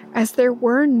 as there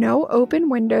were no open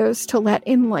windows to let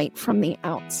in light from the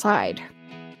outside.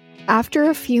 After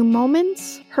a few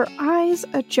moments, her eyes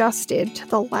adjusted to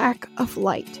the lack of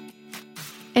light,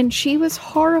 and she was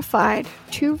horrified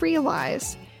to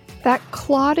realize that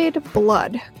clotted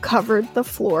blood covered the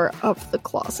floor of the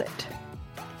closet.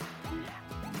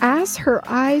 As her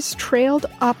eyes trailed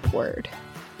upward,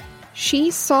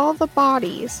 she saw the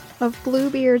bodies of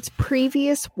Bluebeard's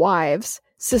previous wives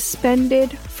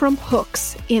suspended from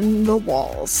hooks in the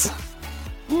walls.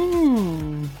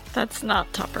 That's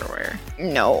not Tupperware.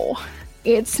 No,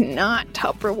 it's not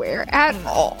Tupperware at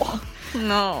all.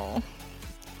 No.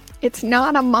 It's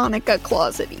not a Monica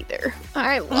closet either.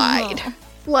 I lied.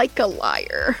 Like a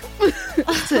liar.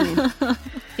 That's an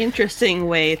interesting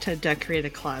way to decorate a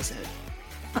closet.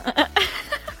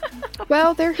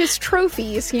 Well, they're his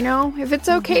trophies, you know? If it's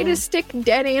okay to stick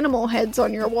dead animal heads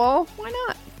on your wall, why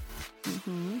not?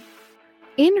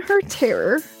 In her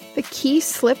terror, the key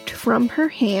slipped from her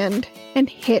hand and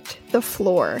hit the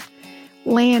floor,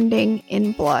 landing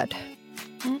in blood.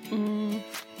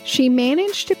 She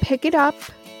managed to pick it up,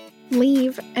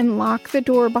 leave, and lock the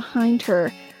door behind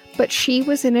her, but she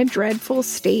was in a dreadful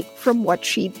state from what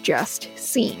she'd just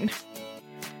seen.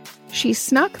 She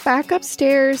snuck back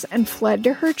upstairs and fled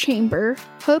to her chamber,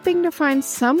 hoping to find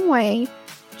some way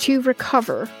to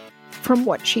recover from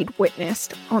what she'd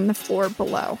witnessed on the floor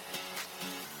below.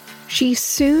 She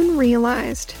soon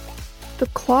realized the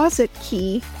closet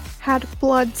key had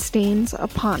blood stains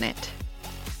upon it,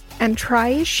 and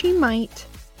try as she might,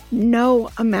 no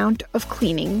amount of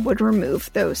cleaning would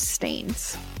remove those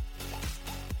stains.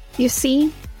 You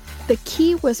see, the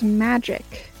key was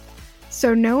magic,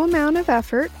 so no amount of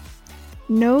effort,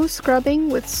 no scrubbing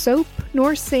with soap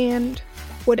nor sand,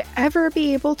 would ever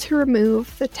be able to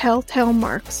remove the telltale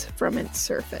marks from its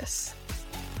surface.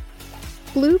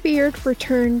 Bluebeard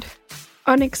returned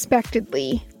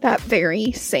unexpectedly that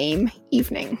very same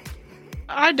evening.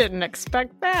 I didn't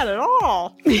expect that at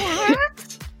all.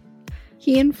 What?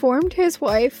 He informed his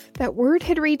wife that word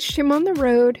had reached him on the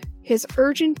road. His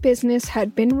urgent business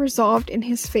had been resolved in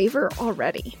his favor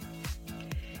already.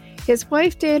 His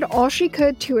wife did all she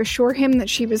could to assure him that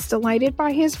she was delighted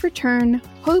by his return,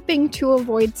 hoping to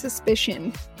avoid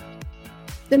suspicion.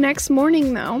 The next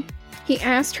morning, though, he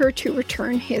asked her to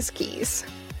return his keys.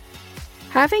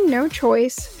 Having no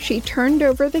choice, she turned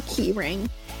over the key ring,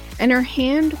 and her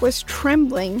hand was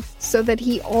trembling so that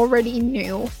he already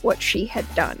knew what she had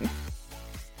done.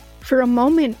 For a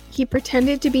moment, he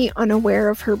pretended to be unaware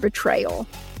of her betrayal.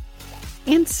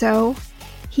 And so,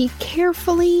 he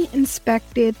carefully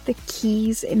inspected the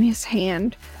keys in his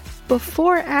hand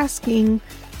before asking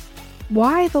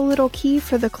why the little key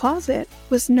for the closet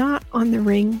was not on the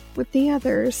ring with the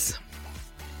others.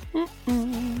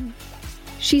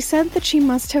 She said that she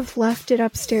must have left it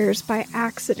upstairs by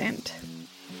accident,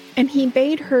 and he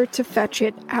bade her to fetch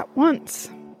it at once.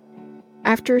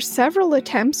 After several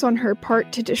attempts on her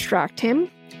part to distract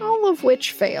him, all of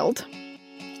which failed,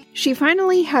 she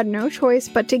finally had no choice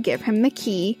but to give him the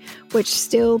key, which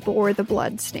still bore the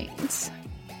blood stains.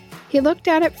 He looked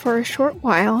at it for a short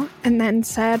while and then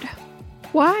said,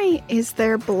 "Why is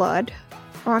there blood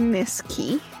on this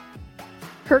key?"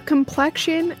 Her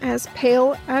complexion as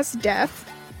pale as death.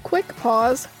 Quick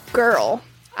pause. Girl,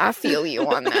 I feel you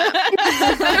on that.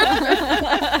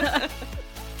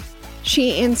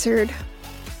 She answered,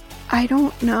 "I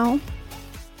don't know."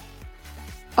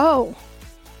 "Oh,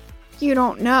 you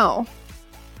don't know,"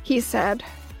 he said.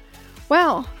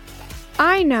 "Well,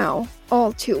 I know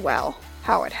all too well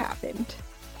how it happened.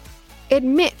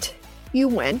 Admit you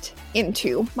went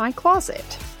into my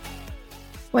closet."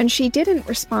 When she didn't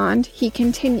respond, he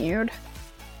continued,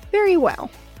 "Very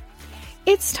well.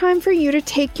 It's time for you to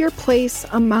take your place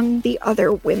among the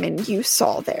other women you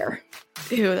saw there."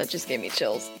 Ew, that just gave me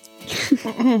chills.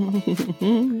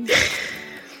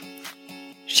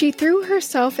 She threw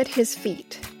herself at his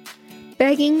feet,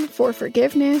 begging for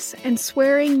forgiveness and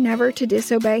swearing never to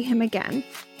disobey him again.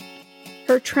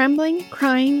 Her trembling,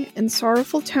 crying, and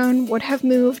sorrowful tone would have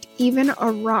moved even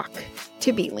a rock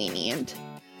to be lenient.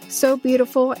 So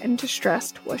beautiful and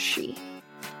distressed was she.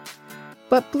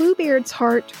 But Bluebeard's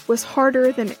heart was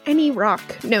harder than any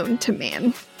rock known to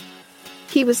man.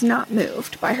 He was not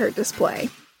moved by her display.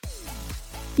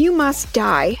 "You must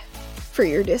die for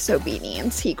your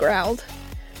disobedience," he growled.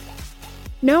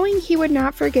 Knowing he would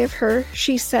not forgive her,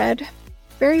 she said,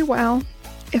 "Very well.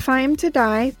 If I am to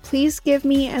die, please give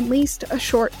me at least a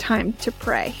short time to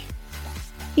pray."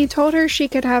 He told her she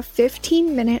could have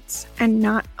 15 minutes and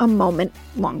not a moment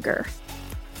longer.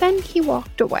 Then he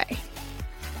walked away.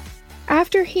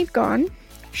 After he'd gone,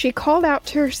 She called out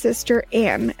to her sister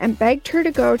Anne and begged her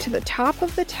to go to the top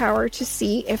of the tower to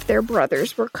see if their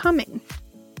brothers were coming,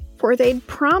 for they'd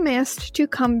promised to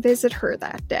come visit her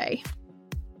that day.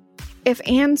 If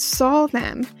Anne saw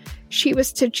them, she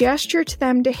was to gesture to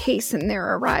them to hasten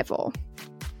their arrival.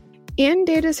 Anne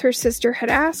did as her sister had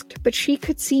asked, but she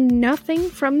could see nothing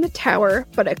from the tower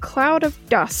but a cloud of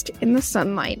dust in the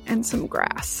sunlight and some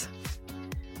grass.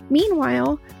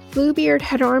 Meanwhile, Bluebeard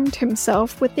had armed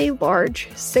himself with a large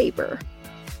saber.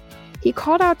 He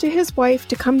called out to his wife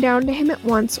to come down to him at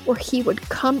once, or he would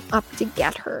come up to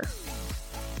get her.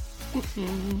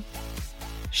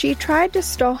 She tried to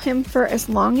stall him for as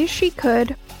long as she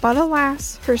could, but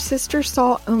alas, her sister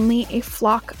saw only a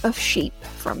flock of sheep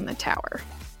from the tower.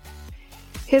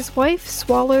 His wife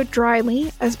swallowed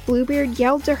dryly as Bluebeard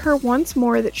yelled to her once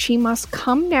more that she must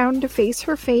come down to face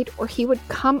her fate, or he would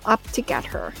come up to get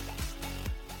her.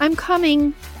 "I'm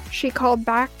coming," she called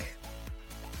back.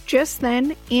 Just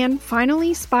then, Anne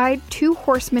finally spied 2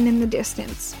 horsemen in the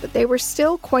distance, but they were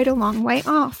still quite a long way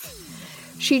off.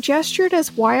 She gestured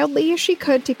as wildly as she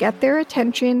could to get their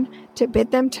attention, to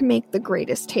bid them to make the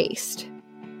greatest haste.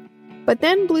 But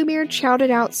then Bluebeard shouted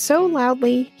out so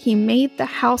loudly he made the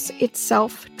house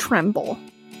itself tremble.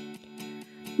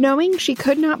 Knowing she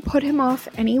could not put him off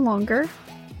any longer,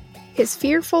 his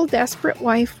fearful, desperate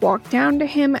wife walked down to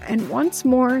him and once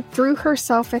more threw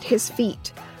herself at his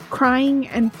feet, crying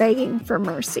and begging for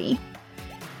mercy.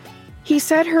 He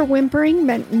said her whimpering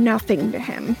meant nothing to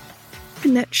him,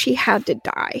 and that she had to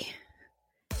die.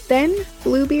 Then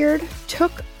Bluebeard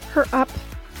took her up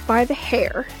by the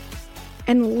hair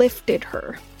and lifted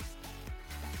her.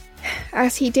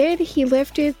 As he did, he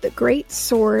lifted the great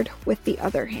sword with the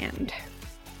other hand,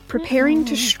 preparing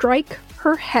to strike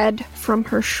her head from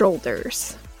her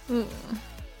shoulders.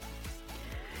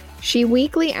 She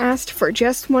weakly asked for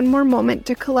just one more moment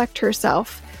to collect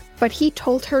herself, but he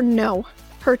told her no,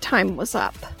 her time was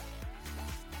up.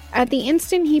 At the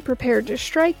instant he prepared to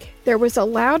strike, there was a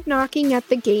loud knocking at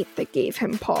the gate that gave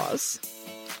him pause.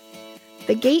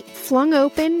 The gate flung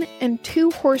open, and 2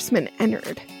 horsemen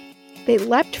entered. They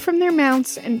leapt from their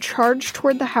mounts and charged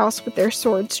toward the house with their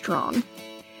swords drawn.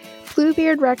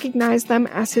 Bluebeard recognized them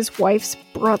as his wife's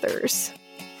brothers.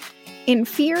 In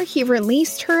fear, he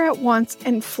released her at once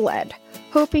and fled,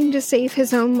 hoping to save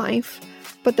his own life,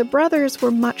 but the brothers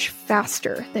were much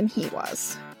faster than he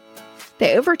was.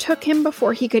 They overtook him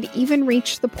before he could even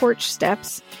reach the porch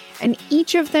steps, and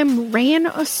each of them ran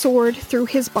a sword through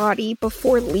his body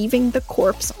before leaving the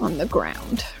corpse on the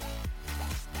ground.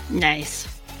 Nice.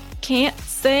 Can't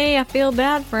say I feel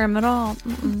bad for him at all.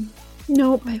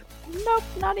 Nope. Nope,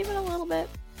 not even a little bit.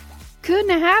 Couldn't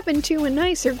have happened to a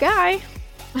nicer guy.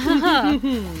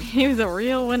 He was a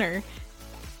real winner.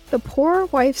 The poor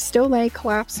wife still lay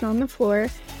collapsed on the floor,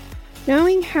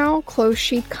 knowing how close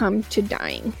she'd come to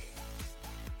dying.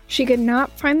 She could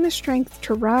not find the strength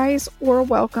to rise or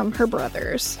welcome her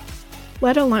brothers,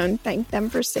 let alone thank them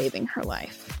for saving her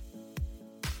life.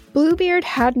 Bluebeard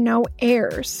had no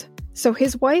heirs, so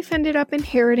his wife ended up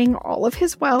inheriting all of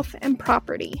his wealth and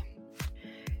property.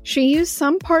 She used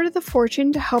some part of the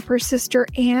fortune to help her sister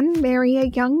Anne marry a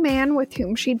young man with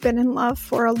whom she'd been in love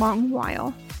for a long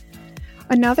while.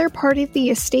 Another part of the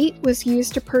estate was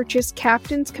used to purchase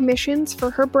captain's commissions for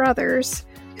her brothers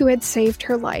who had saved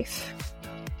her life.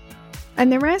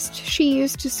 And the rest she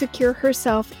used to secure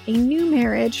herself a new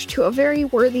marriage to a very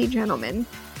worthy gentleman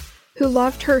who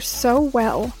loved her so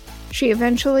well she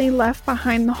eventually left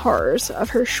behind the horrors of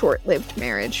her short-lived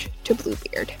marriage to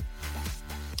Bluebeard.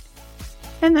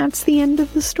 And that's the end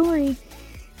of the story.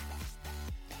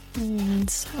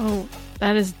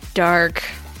 That is dark.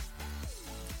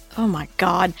 Oh my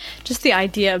god. Just the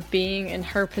idea of being in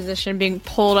her position, being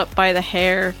pulled up by the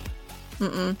hair.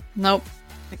 Nope.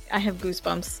 I have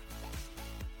goosebumps.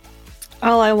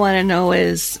 All I want to know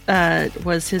is,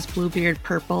 was his Bluebeard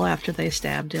purple after they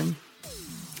stabbed him?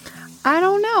 I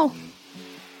don't know.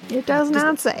 It does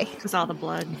not say. Because all the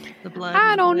blood.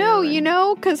 I don't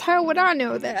know, because how would I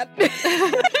know that?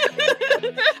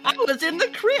 I was in the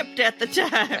crypt at the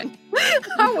time.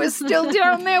 I was still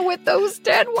down there with those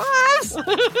dead wives.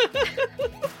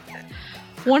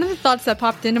 One of the thoughts that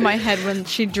popped into my head when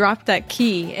she dropped that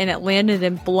key and it landed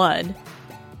in blood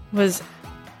was,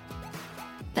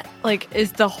 that,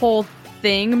 is the whole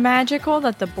thing magical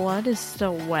that the blood is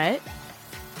still wet?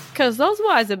 Because those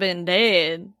wives have been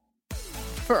dead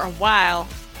for a while.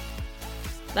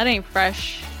 That ain't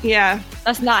fresh. Yeah.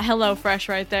 That's not Hello Fresh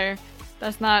right there.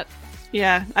 That's not...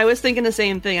 Yeah, I was thinking the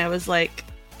same thing. I was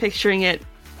picturing it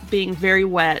being very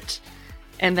wet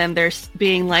and then there's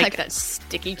being Like that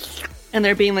sticky. and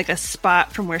there being like a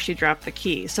spot from where she dropped the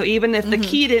key. So even if the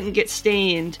key didn't get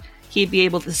stained, he'd be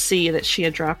able to see that she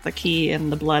had dropped the key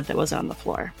and the blood that was on the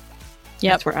floor.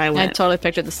 Yep. That's where I went. I totally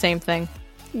pictured the same thing.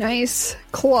 Nice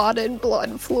clotted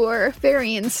blood floor.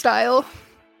 Very in style.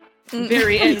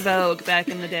 Very in vogue back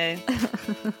in the day.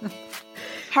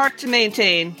 Hard to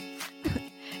maintain.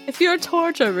 If your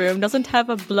torture room doesn't have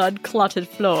a blood-clotted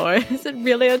floor, is it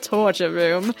really a torture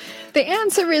room? The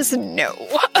answer is no.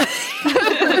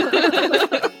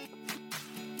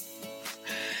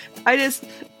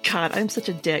 God, I'm such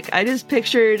a dick. I just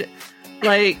pictured,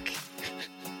 like,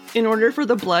 in order for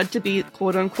the blood to be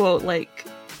quote-unquote, like,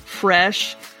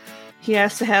 fresh, he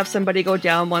has to have somebody go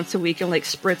down once a week and, like,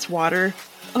 spritz water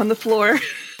on the floor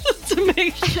to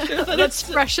make sure that Let's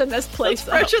freshen this place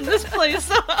up. freshen this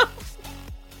place up.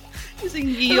 Using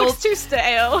It yield looks too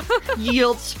stale.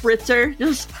 yield spritzer,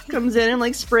 just comes in and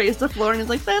like sprays the floor and is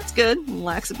like, that's good, and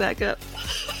locks it back up.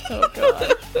 Oh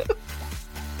god.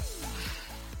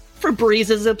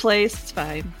 Febrezes a place, it's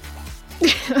fine.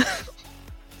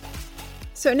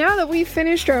 So now that we've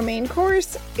finished our main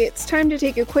course, it's time to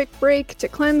take a quick break to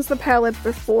cleanse the palate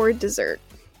before dessert.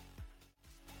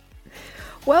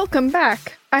 Welcome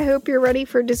back. I hope you're ready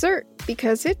for dessert,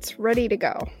 because it's ready to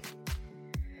go.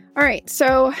 Alright,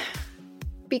 so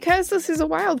because this is a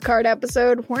wildcard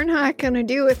episode, we're not gonna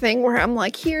do a thing where I'm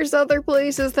like, here's other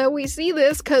places that we see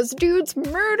this, because dudes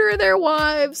murder their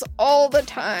wives all the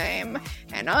time.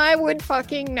 And I would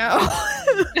fucking know.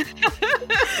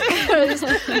 Because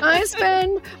I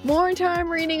spend more time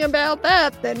reading about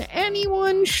that than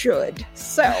anyone should.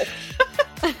 So,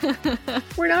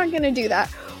 we're not gonna do that.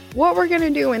 What we're gonna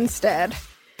do instead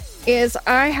is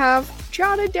I have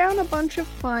jotted down a bunch of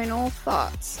final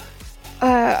thoughts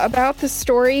about the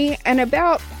story and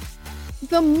about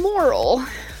the moral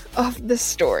of the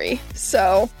story.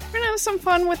 So, we're gonna have some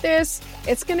fun with this.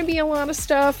 It's gonna be a lot of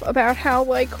stuff about how,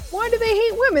 like, why do they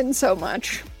hate women so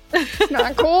much? It's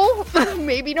not cool.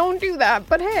 Maybe don't do that,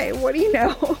 but hey, what do you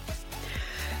know?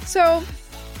 So,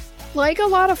 like a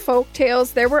lot of folk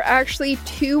tales, there were actually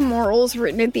 2 morals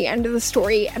written at the end of the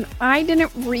story, and I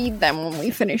didn't read them when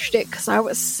we finished it because I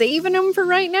was saving them for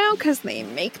right now because they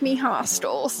make me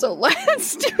hostile. So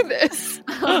let's do this.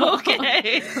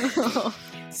 Okay.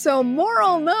 So,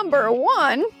 moral number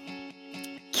 1,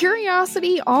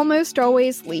 curiosity almost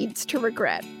always leads to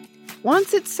regret.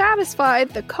 Once it's satisfied,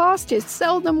 the cost is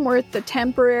seldom worth the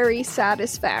temporary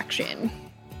satisfaction.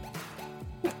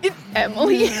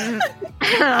 Emily.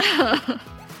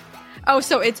 Oh,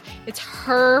 so it's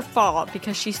her fault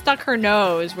because she stuck her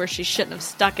nose where she shouldn't have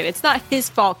stuck it. It's not his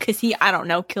fault because he, I don't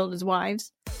know, killed his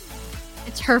wives.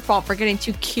 It's her fault for getting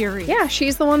too curious. Yeah,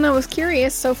 she's the one that was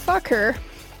curious, so fuck her.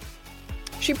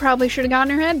 She probably should have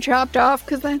gotten her head chopped off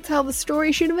because that's how the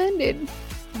story should have ended.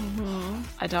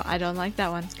 I don't like that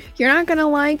one. You're not gonna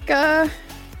like the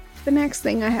next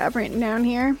thing I have written down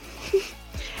here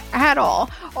at all.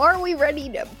 Are we ready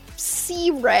to see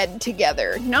red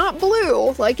together? Not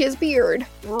blue like his beard,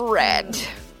 red.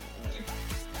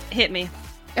 Hit me.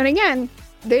 And again,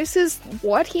 this is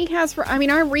what he has. I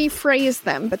rephrased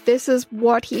them, but this is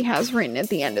what he has written at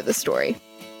the end of the story.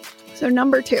 So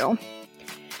number 2.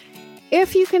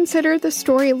 If you consider the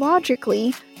story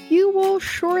logically, you will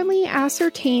surely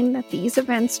ascertain that these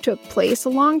events took place a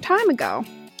long time ago.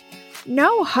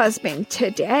 No husband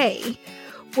today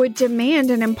would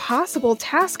demand an impossible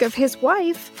task of his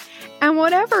wife, and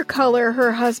whatever color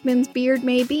her husband's beard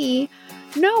may be,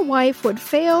 no wife would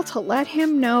fail to let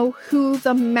him know who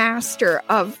the master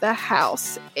of the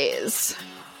house is.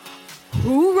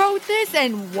 Who wrote this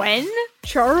and when?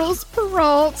 Charles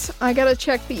Perrault. I gotta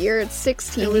check the year. It's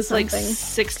 16 It was something. like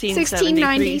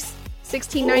 1690.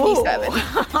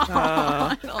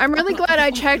 1697. I'm really glad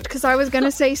I checked because I was going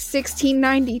to say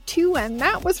 1692 and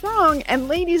that was wrong. And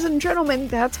ladies and gentlemen,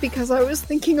 that's because I was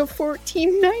thinking of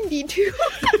 1492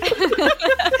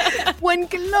 when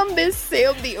Columbus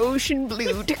sailed the ocean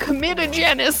blue to commit a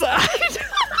genocide.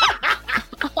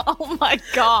 Oh my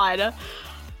god.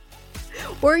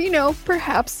 Or,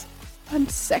 perhaps a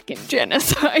second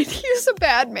genocide. He's a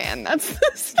bad man. That's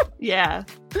the story. Yeah.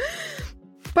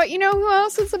 But you know who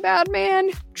else is a bad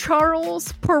man?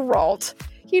 Charles Perrault.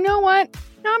 You know what?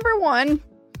 Number 1.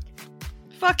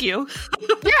 Fuck you.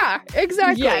 Yeah,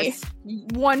 exactly. Yes.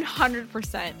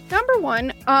 100%. Number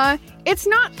 1, it's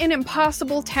not an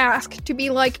impossible task to be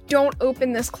like, don't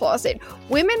open this closet.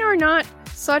 Women are not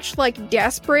such like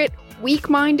desperate,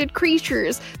 weak-minded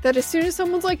creatures that as soon as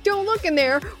someone's like, don't look in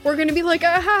there, we're gonna be like,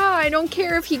 aha, I don't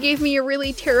care if he gave me a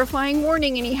really terrifying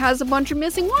warning and he has a bunch of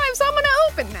missing wives, I'm gonna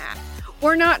open that.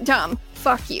 We're not dumb.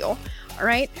 Fuck you. All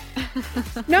right.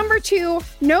 Number 2,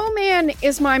 no man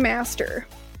is my master.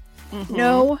 Mhm.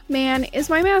 No man is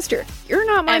my master. You're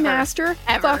not my Ever. master.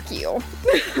 Ever. Fuck you.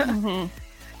 Mhm.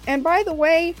 And by the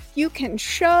way, you can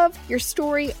shove your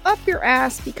story up your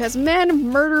ass because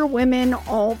men murder women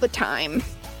all the time.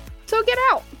 So get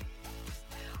out.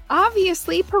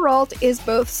 Obviously, Perrault is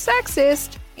both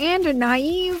sexist and a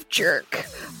naive jerk.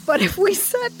 But if we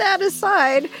set that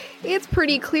aside, it's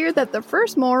pretty clear that the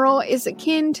first moral is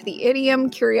akin to the idiom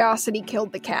curiosity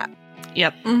killed the cat.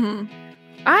 Yep. Mm-hmm.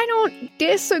 I don't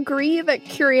disagree that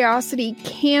curiosity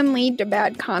can lead to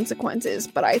bad consequences,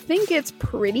 but I think it's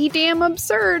pretty damn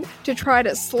absurd to try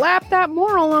to slap that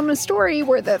moral on a story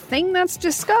where the thing that's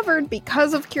discovered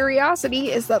because of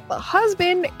curiosity is that the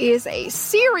husband is a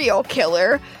serial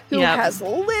killer who Yep. has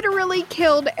literally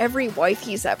killed every wife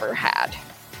he's ever had.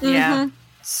 Yeah.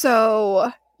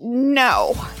 So,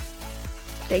 no.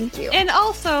 Thank you. And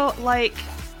also, like,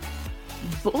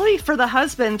 bully for the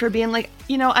husband for being like,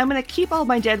 I'm going to keep all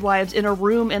my dead wives in a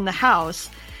room in the house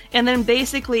and then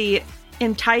basically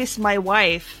entice my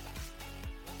wife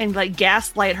and like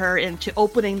gaslight her into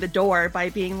opening the door by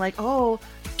being like, oh,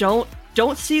 don't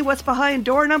see what's behind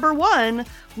door number 1.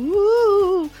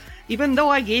 Woo! Even though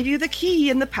I gave you the key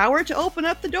and the power to open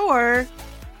up the door,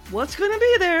 what's going to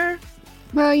be there?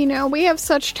 Well, we have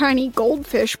such tiny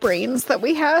goldfish brains that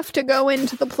we have to go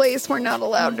into the place we're not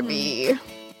allowed to be.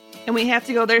 And we have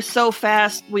to go there so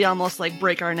fast, we almost like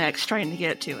break our necks trying to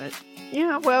get to it.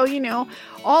 Yeah, well,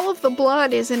 all of the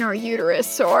blood is in our uterus,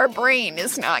 so our brain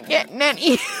is not getting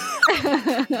any.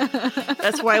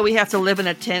 That's why we have to live in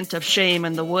a tent of shame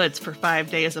in the woods for 5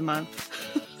 days a month.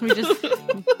 We just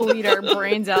bleed our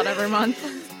brains out every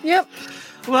month. Yep.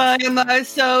 Why am I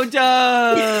so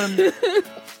dumb?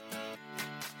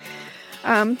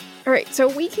 All right, so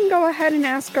we can go ahead and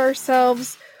ask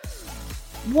ourselves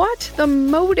what the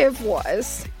motive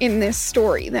was in this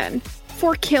story, then,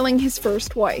 for killing his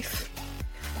first wife,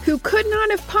 who could not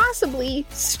have possibly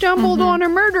stumbled on a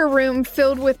murder room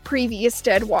filled with previous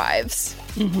dead wives.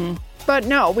 Mm-hmm. But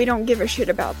no, we don't give a shit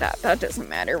about that. That doesn't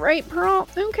matter, right,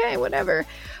 Perrault? Okay, whatever.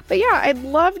 But yeah, I'd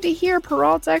love to hear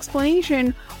Perrault's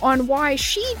explanation on why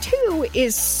she, too,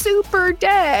 is super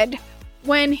dead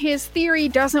when his theory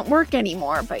doesn't work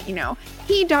anymore. But,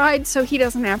 he died, so he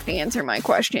doesn't have to answer my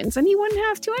questions. And he wouldn't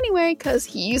have to anyway, because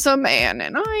he's a man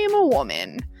and I am a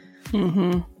woman.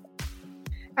 Mm-hmm.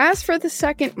 As for the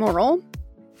second moral...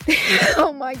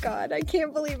 oh my god, I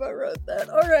can't believe I wrote that.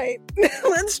 Alright,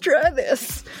 let's try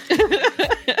this.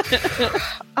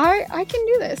 I can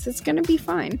do this. It's gonna be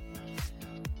fine.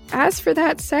 As for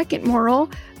that second moral,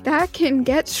 that can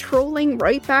get strolling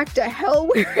right back to hell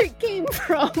where it came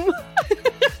from.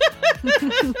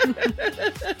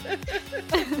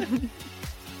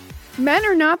 Men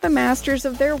are not the masters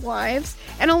of their wives,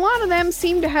 and a lot of them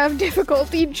seem to have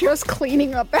difficulty just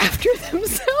cleaning up after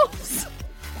themselves.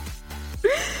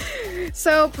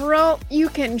 So, Perrault, you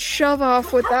can shove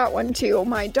off with that one too.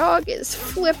 My dog is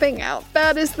flipping out.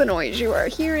 That is the noise you are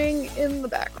hearing in the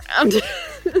background.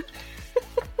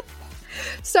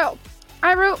 So,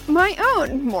 I wrote my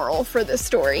own moral for this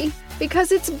story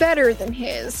because it's better than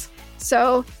his.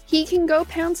 So, he can go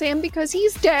pound sand because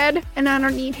he's dead and I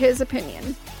don't need his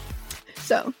opinion.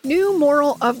 So, new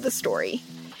moral of the story.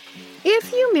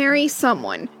 If you marry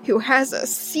someone who has a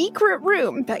secret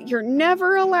room that you're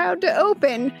never allowed to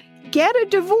open, get a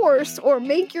divorce or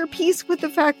make your peace with the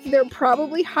fact that they're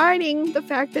probably hiding the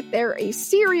fact that they're a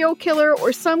serial killer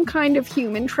or some kind of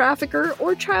human trafficker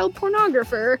or child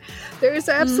pornographer. There's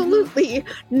absolutely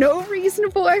no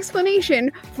reasonable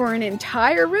explanation for an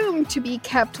entire room to be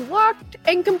kept locked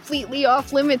and completely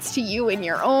off limits to you in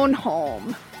your own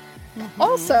home.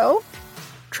 Also,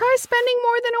 try spending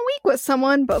more than a week with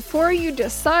someone before you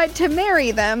decide to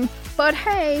marry them. But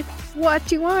hey, what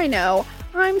do I know?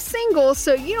 I'm single,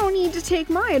 so you don't need to take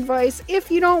my advice if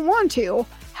you don't want to.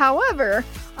 However,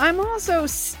 I'm also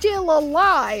still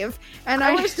alive, and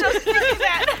I was just thinking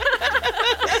that.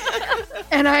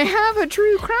 And I have a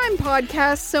true crime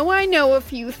podcast, so I know a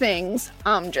few things.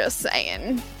 I'm just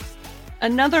saying.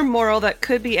 Another moral that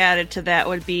could be added to that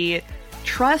would be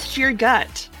trust your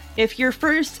gut. If your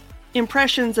first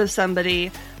impressions of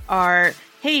somebody are,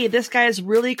 hey, this guy's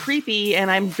really creepy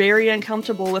and I'm very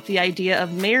uncomfortable with the idea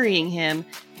of marrying him,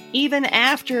 even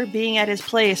after being at his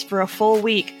place for a full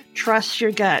week, trust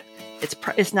your gut.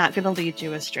 It's not going to lead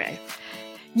you astray.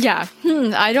 Yeah,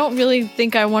 I don't really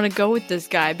think I want to go with this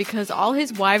guy because all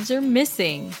his wives are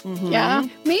missing. Mhm. Yeah,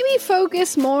 maybe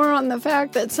focus more on the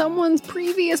fact that someone's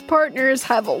previous partners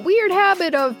have a weird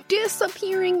habit of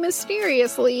disappearing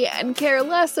mysteriously and care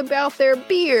less about their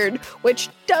beard, which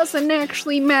doesn't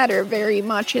actually matter very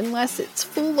much unless it's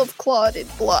full of clotted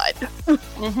blood.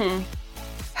 Mhm.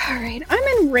 Alright, I'm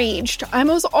enraged. I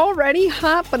was already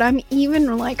hot, but I'm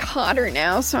even, like, hotter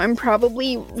now, so I'm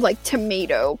probably, like,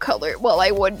 tomato color. Well, I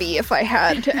would be if I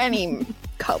had any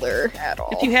color at all.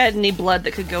 If you had any blood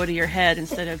that could go to your head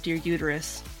instead of to your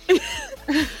uterus. Well,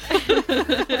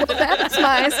 that's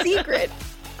my secret.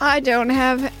 I don't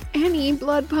have any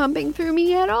blood pumping through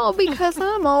me at all because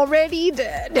I'm already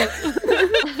dead.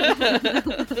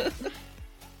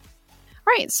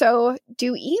 Right, so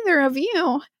do either of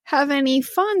you have any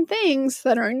fun things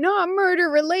that are not murder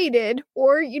related?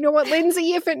 Or, you know what,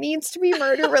 Lindsay, if it needs to be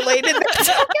murder related, that's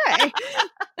okay.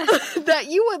 That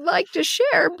you would like to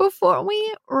share before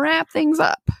we wrap things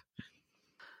up?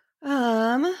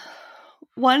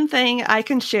 One thing I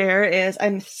can share is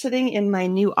I'm sitting in my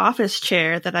new office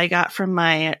chair that I got from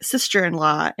my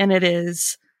sister-in-law, and it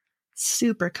is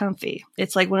super comfy.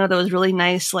 It's like one of those really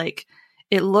nice, like,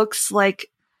 it looks like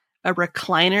a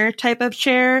recliner type of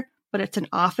chair, but it's an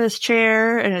office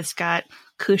chair, and it's got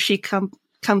cushy,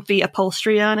 comfy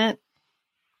upholstery on it.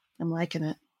 I'm liking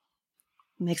it.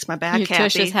 Makes my back Your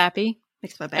tush is happy.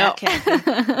 Makes my back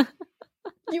happy.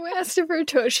 You asked if her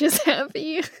tush is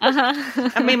happy. Uh-huh.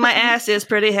 I mean, my ass is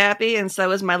pretty happy, and so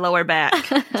is my lower back.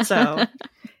 So,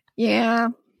 Yeah.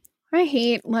 I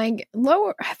hate, like,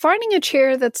 finding a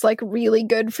chair that's, like, really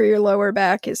good for your lower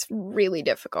back is really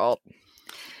difficult.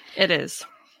 it is.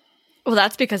 Well,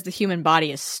 that's because the human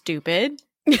body is stupid.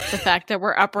 The fact that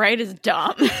we're upright is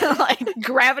dumb. Like,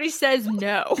 gravity says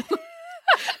no.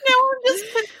 Now I'm just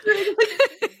picturing,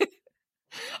 like,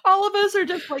 all of us are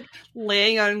just like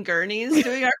laying on gurneys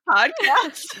doing our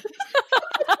podcast.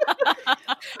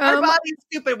 Our body's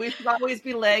stupid. We should always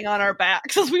be laying on our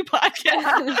backs as we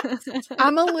podcast.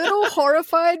 I'm a little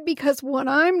horrified because what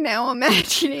I'm now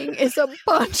imagining is a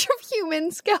bunch of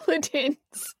human skeletons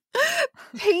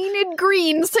painted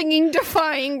green singing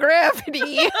Defying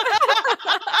Gravity.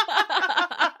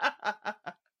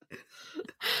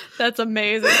 That's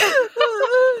amazing.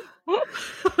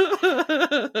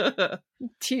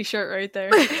 T-shirt right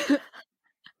there.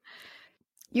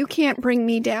 You can't bring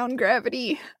me down,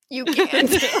 gravity. You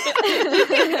can't.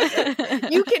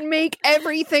 You can make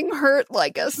everything hurt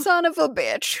like a son of a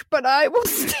bitch, but I will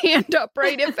stand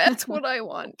upright if that's what I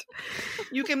want.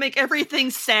 You can make everything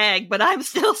sag, but I'm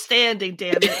still standing,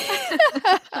 damn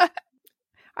it.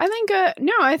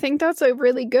 I think that's a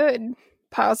really good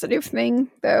positive thing,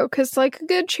 though, because, like, a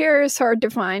good chair is hard to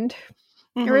find.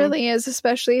 Mhm. It really is,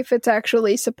 especially if it's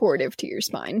actually supportive to your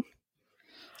spine.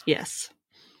 Yes.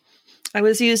 I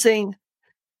was using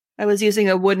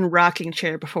a wooden rocking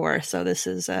chair before, so this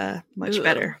is much Ooh.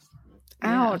 better.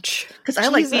 Ouch. Because I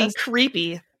like being Jesus.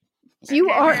 creepy.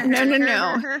 You are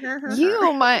no.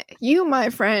 You, my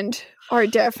friend, are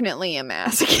definitely a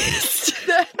masochist.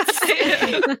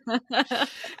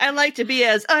 I like to be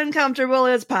as uncomfortable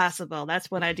as possible.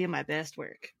 That's when I do my best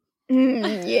work.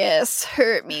 Yes,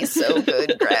 hurt me so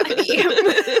good, gravity.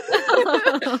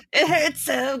 It hurts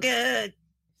so good.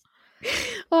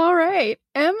 All right,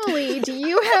 Emily, do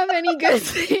you have any good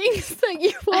things that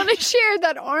you want to share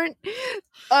that aren't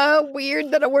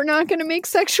weird that we're not going to make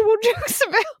sexual jokes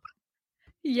about?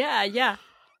 Yeah.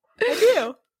 I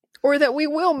do. Or that we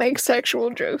will make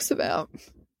sexual jokes about?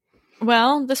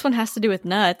 Well, this one has to do with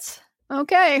nuts.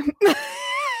 Okay.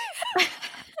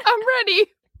 I'm ready.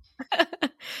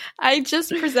 I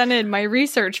just presented my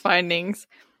research findings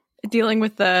dealing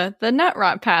with the nut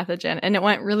rot pathogen, and it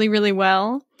went really, really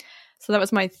well. So that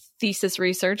was my thesis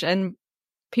research, and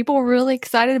people were really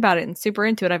excited about it and super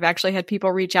into it. I've actually had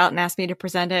people reach out and ask me to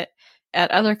present it at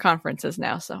other conferences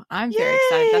now, so I'm very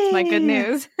excited. That's my good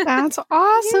news. That's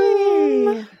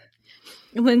awesome.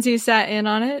 Lindsay sat in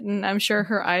on it, and I'm sure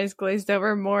her eyes glazed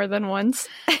over more than once.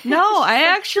 No, I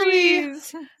actually...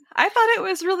 Please. I thought it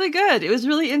was really good. It was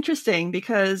really interesting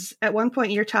because at one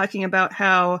point you're talking about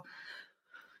how,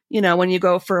 when you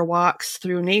go for walks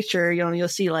through nature, you'll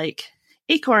see like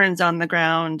acorns on the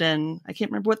ground, and I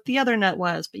can't remember what the other nut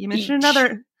was, but you mentioned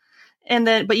another,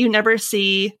 but you never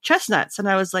see chestnuts. And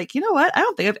I was like, you know what? I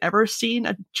don't think I've ever seen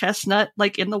a chestnut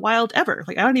like in the wild ever.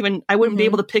 Like I wouldn't be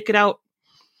able to pick it out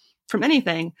from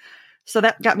anything. So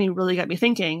that really got me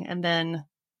thinking. And then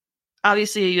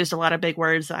obviously, you used a lot of big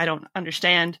words that I don't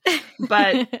understand,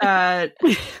 but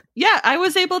I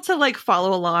was able to like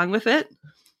follow along with it.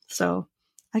 So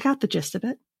I got the gist of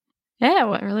it. Yeah, it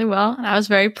went really well. And I was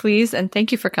very pleased, and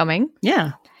thank you for coming.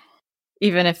 Yeah.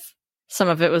 Even if some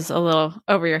of it was a little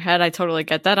over your head, I totally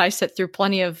get that. I sit through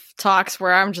plenty of talks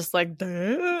where I'm just like,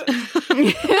 duh.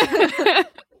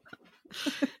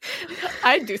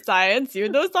 I do science. You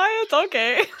do science?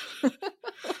 Okay.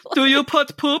 Do you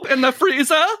put poop in the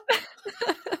freezer?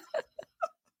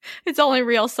 It's only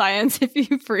real science if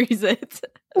you freeze it.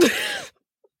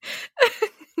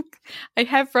 I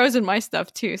have frozen my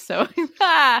stuff too, so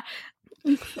Oh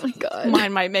my god.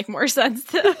 mine might make more sense.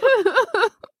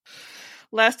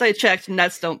 Last I checked,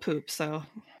 nuts don't poop, so.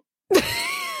 I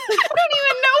don't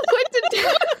even know what to do.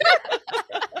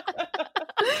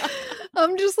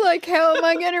 I'm just like, how am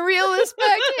I going to reel this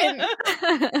back in?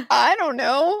 I don't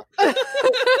know.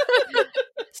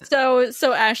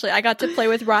 So Ashley, I got to play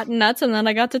with rotten nuts, and then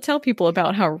I got to tell people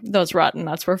about how those rotten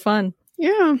nuts were fun.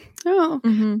 Yeah. Oh.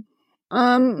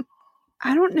 Mm-hmm.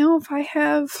 I don't know if I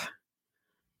have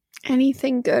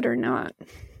anything good or not.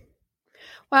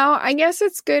 Well, I guess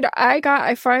it's good.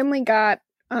 I finally got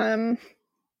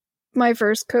my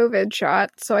first COVID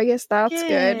shot, so I guess that's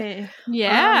good. Yay.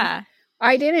 Yeah.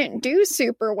 I didn't do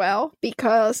super well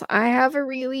because I have a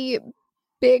really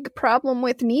big problem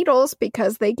with needles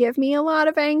because they give me a lot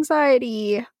of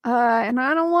anxiety, and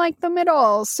I don't like them at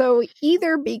all. So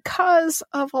either because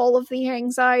of all of the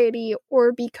anxiety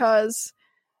or because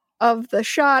of the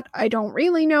shot, I don't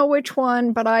really know which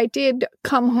one, but I did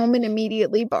come home and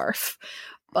immediately barf.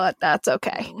 But that's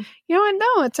okay. You know what?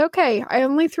 No, it's okay. I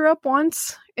only threw up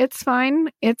once. It's fine.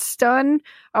 It's done.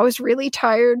 I was really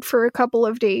tired for a couple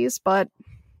of days, but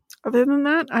other than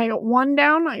that, I got one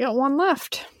down. I got one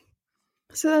left.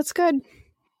 So that's good.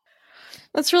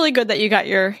 That's really good that you got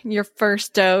your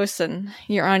first dose and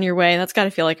you're on your way. That's got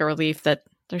to feel like a relief that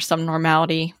there's some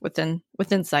normality within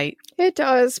sight. It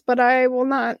does, but I will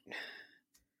not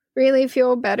really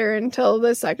feel better until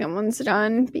the second one's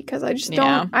done because I just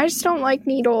don't like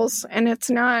needles, and it's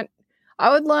not.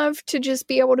 I would love to just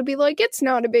be able to be like, it's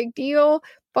not a big deal,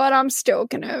 but I'm still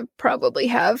gonna probably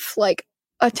have like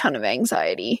a ton of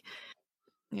anxiety.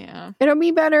 Yeah. It'll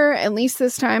be better at least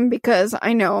this time because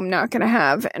I know I'm not gonna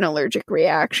have an allergic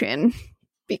reaction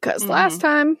because last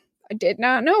time I did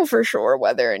not know for sure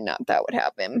whether or not that would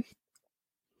happen.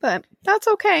 But that's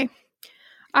okay.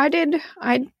 I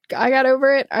got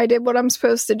over it. I did what I'm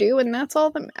supposed to do, and that's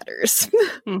all that matters.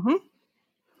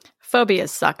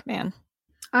 Phobias suck, man.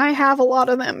 I have a lot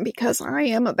of them because I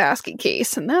am a basket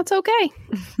case, and that's okay.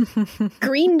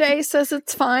 Green Day says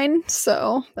it's fine,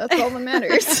 so that's all that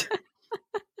matters.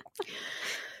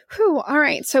 Whew, all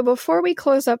right, so before we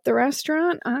close up the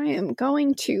restaurant, I am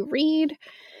going to read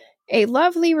a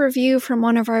lovely review from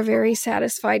one of our very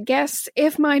satisfied guests,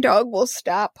 if my dog will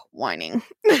stop whining.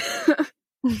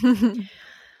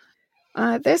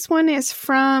 This one is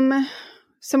from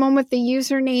someone with the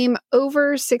username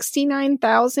over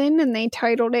 69,000, and they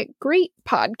titled it Great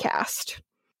Podcast.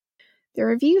 The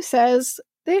review says,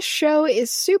 this show is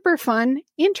super fun,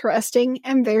 interesting,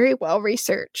 and very well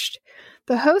researched.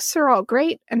 The hosts are all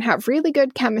great and have really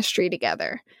good chemistry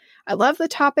together. I love the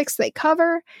topics they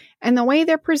cover, and the way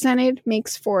they're presented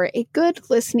makes for a good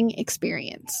listening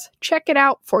experience. Check it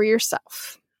out for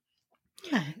yourself.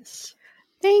 Nice.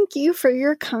 Thank you for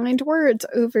your kind words,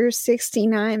 over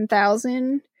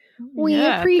 69,000. We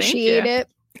appreciate it.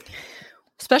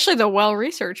 Especially the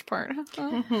well-researched part.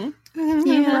 Yeah.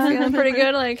 Feeling pretty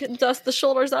good, like dust the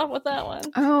shoulders off with that one.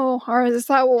 Oh, or is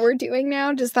that what we're doing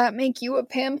now? Does that make you a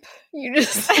pimp? You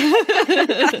just...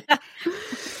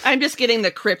 I'm just getting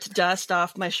the crypt dust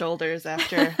off my shoulders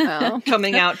after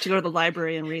coming out to go to the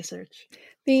library and research.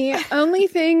 The only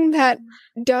thing that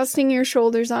dusting your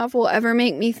shoulders off will ever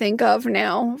make me think of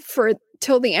now for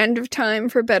till the end of time,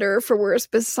 for better or for worse,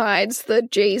 besides the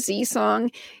Jay-Z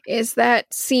song, is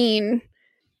that scene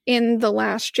in The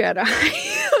Last Jedi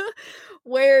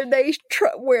where they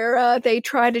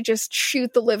try to just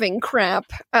shoot the living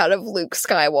crap out of Luke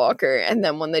Skywalker, and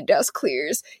then when the dust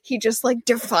clears, he just like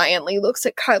defiantly looks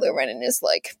at Kylo Ren and is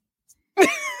like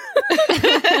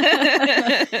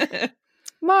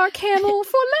Mark Hamill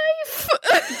for life.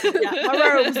 Yeah,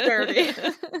 my robe's dirty.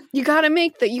 You gotta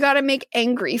make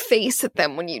angry face at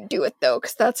them when you do it though,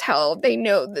 because that's how they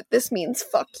know that this means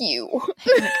fuck you.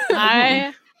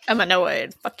 I am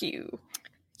annoyed. Fuck you.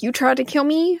 You tried to kill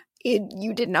me.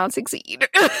 You did not succeed.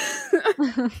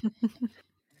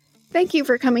 Thank you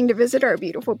for coming to visit our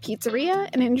beautiful pizzeria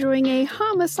and enjoying a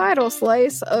homicidal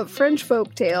slice of French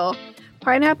folktale,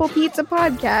 Pineapple Pizza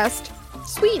Podcast.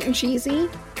 Sweet and cheesy.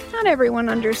 Not everyone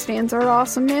understands our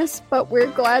awesomeness, but we're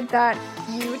glad that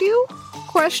you do? ?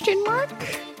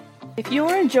 If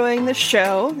you're enjoying the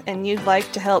show and you'd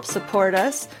like to help support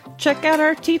us, Check out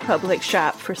our TeePublic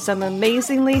shop for some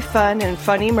amazingly fun and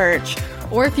funny merch.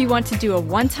 Or if you want to do a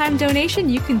one-time donation,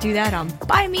 you can do that on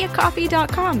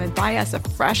buymeacoffee.com and buy us a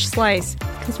fresh slice,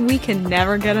 because we can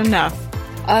never get enough.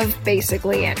 Of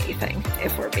basically anything,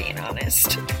 if we're being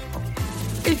honest.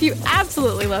 If you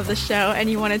absolutely love the show and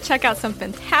you want to check out some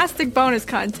fantastic bonus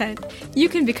content, you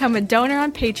can become a donor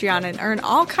on Patreon and earn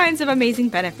all kinds of amazing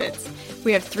benefits.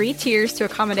 We have 3 tiers to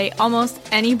accommodate almost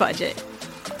any budget.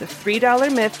 The $3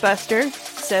 Mythbuster,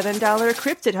 $7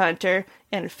 Cryptid Hunter,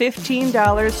 and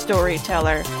 $15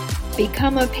 Storyteller.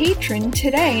 Become a patron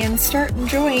today and start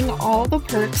enjoying all the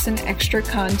perks and extra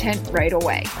content right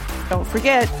away. Don't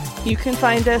forget, you can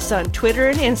find us on Twitter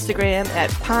and Instagram at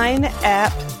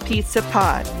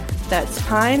PineApp.PizzaPod. That's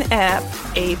PineApp,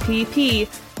 APP,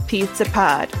 Pizza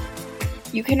Pod.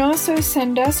 You can also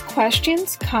send us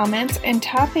questions, comments, and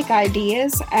topic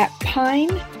ideas at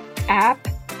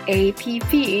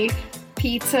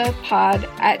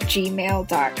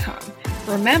pineapp.pizzapod@gmail.com.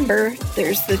 Remember,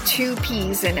 there's the 2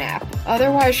 P's in app.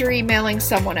 Otherwise, you're emailing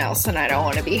someone else, and I don't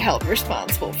want to be held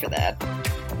responsible for that.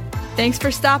 Thanks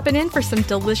for stopping in for some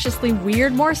deliciously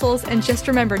weird morsels, and just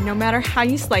remember, no matter how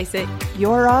you slice it,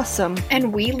 You're awesome.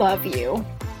 And we love you.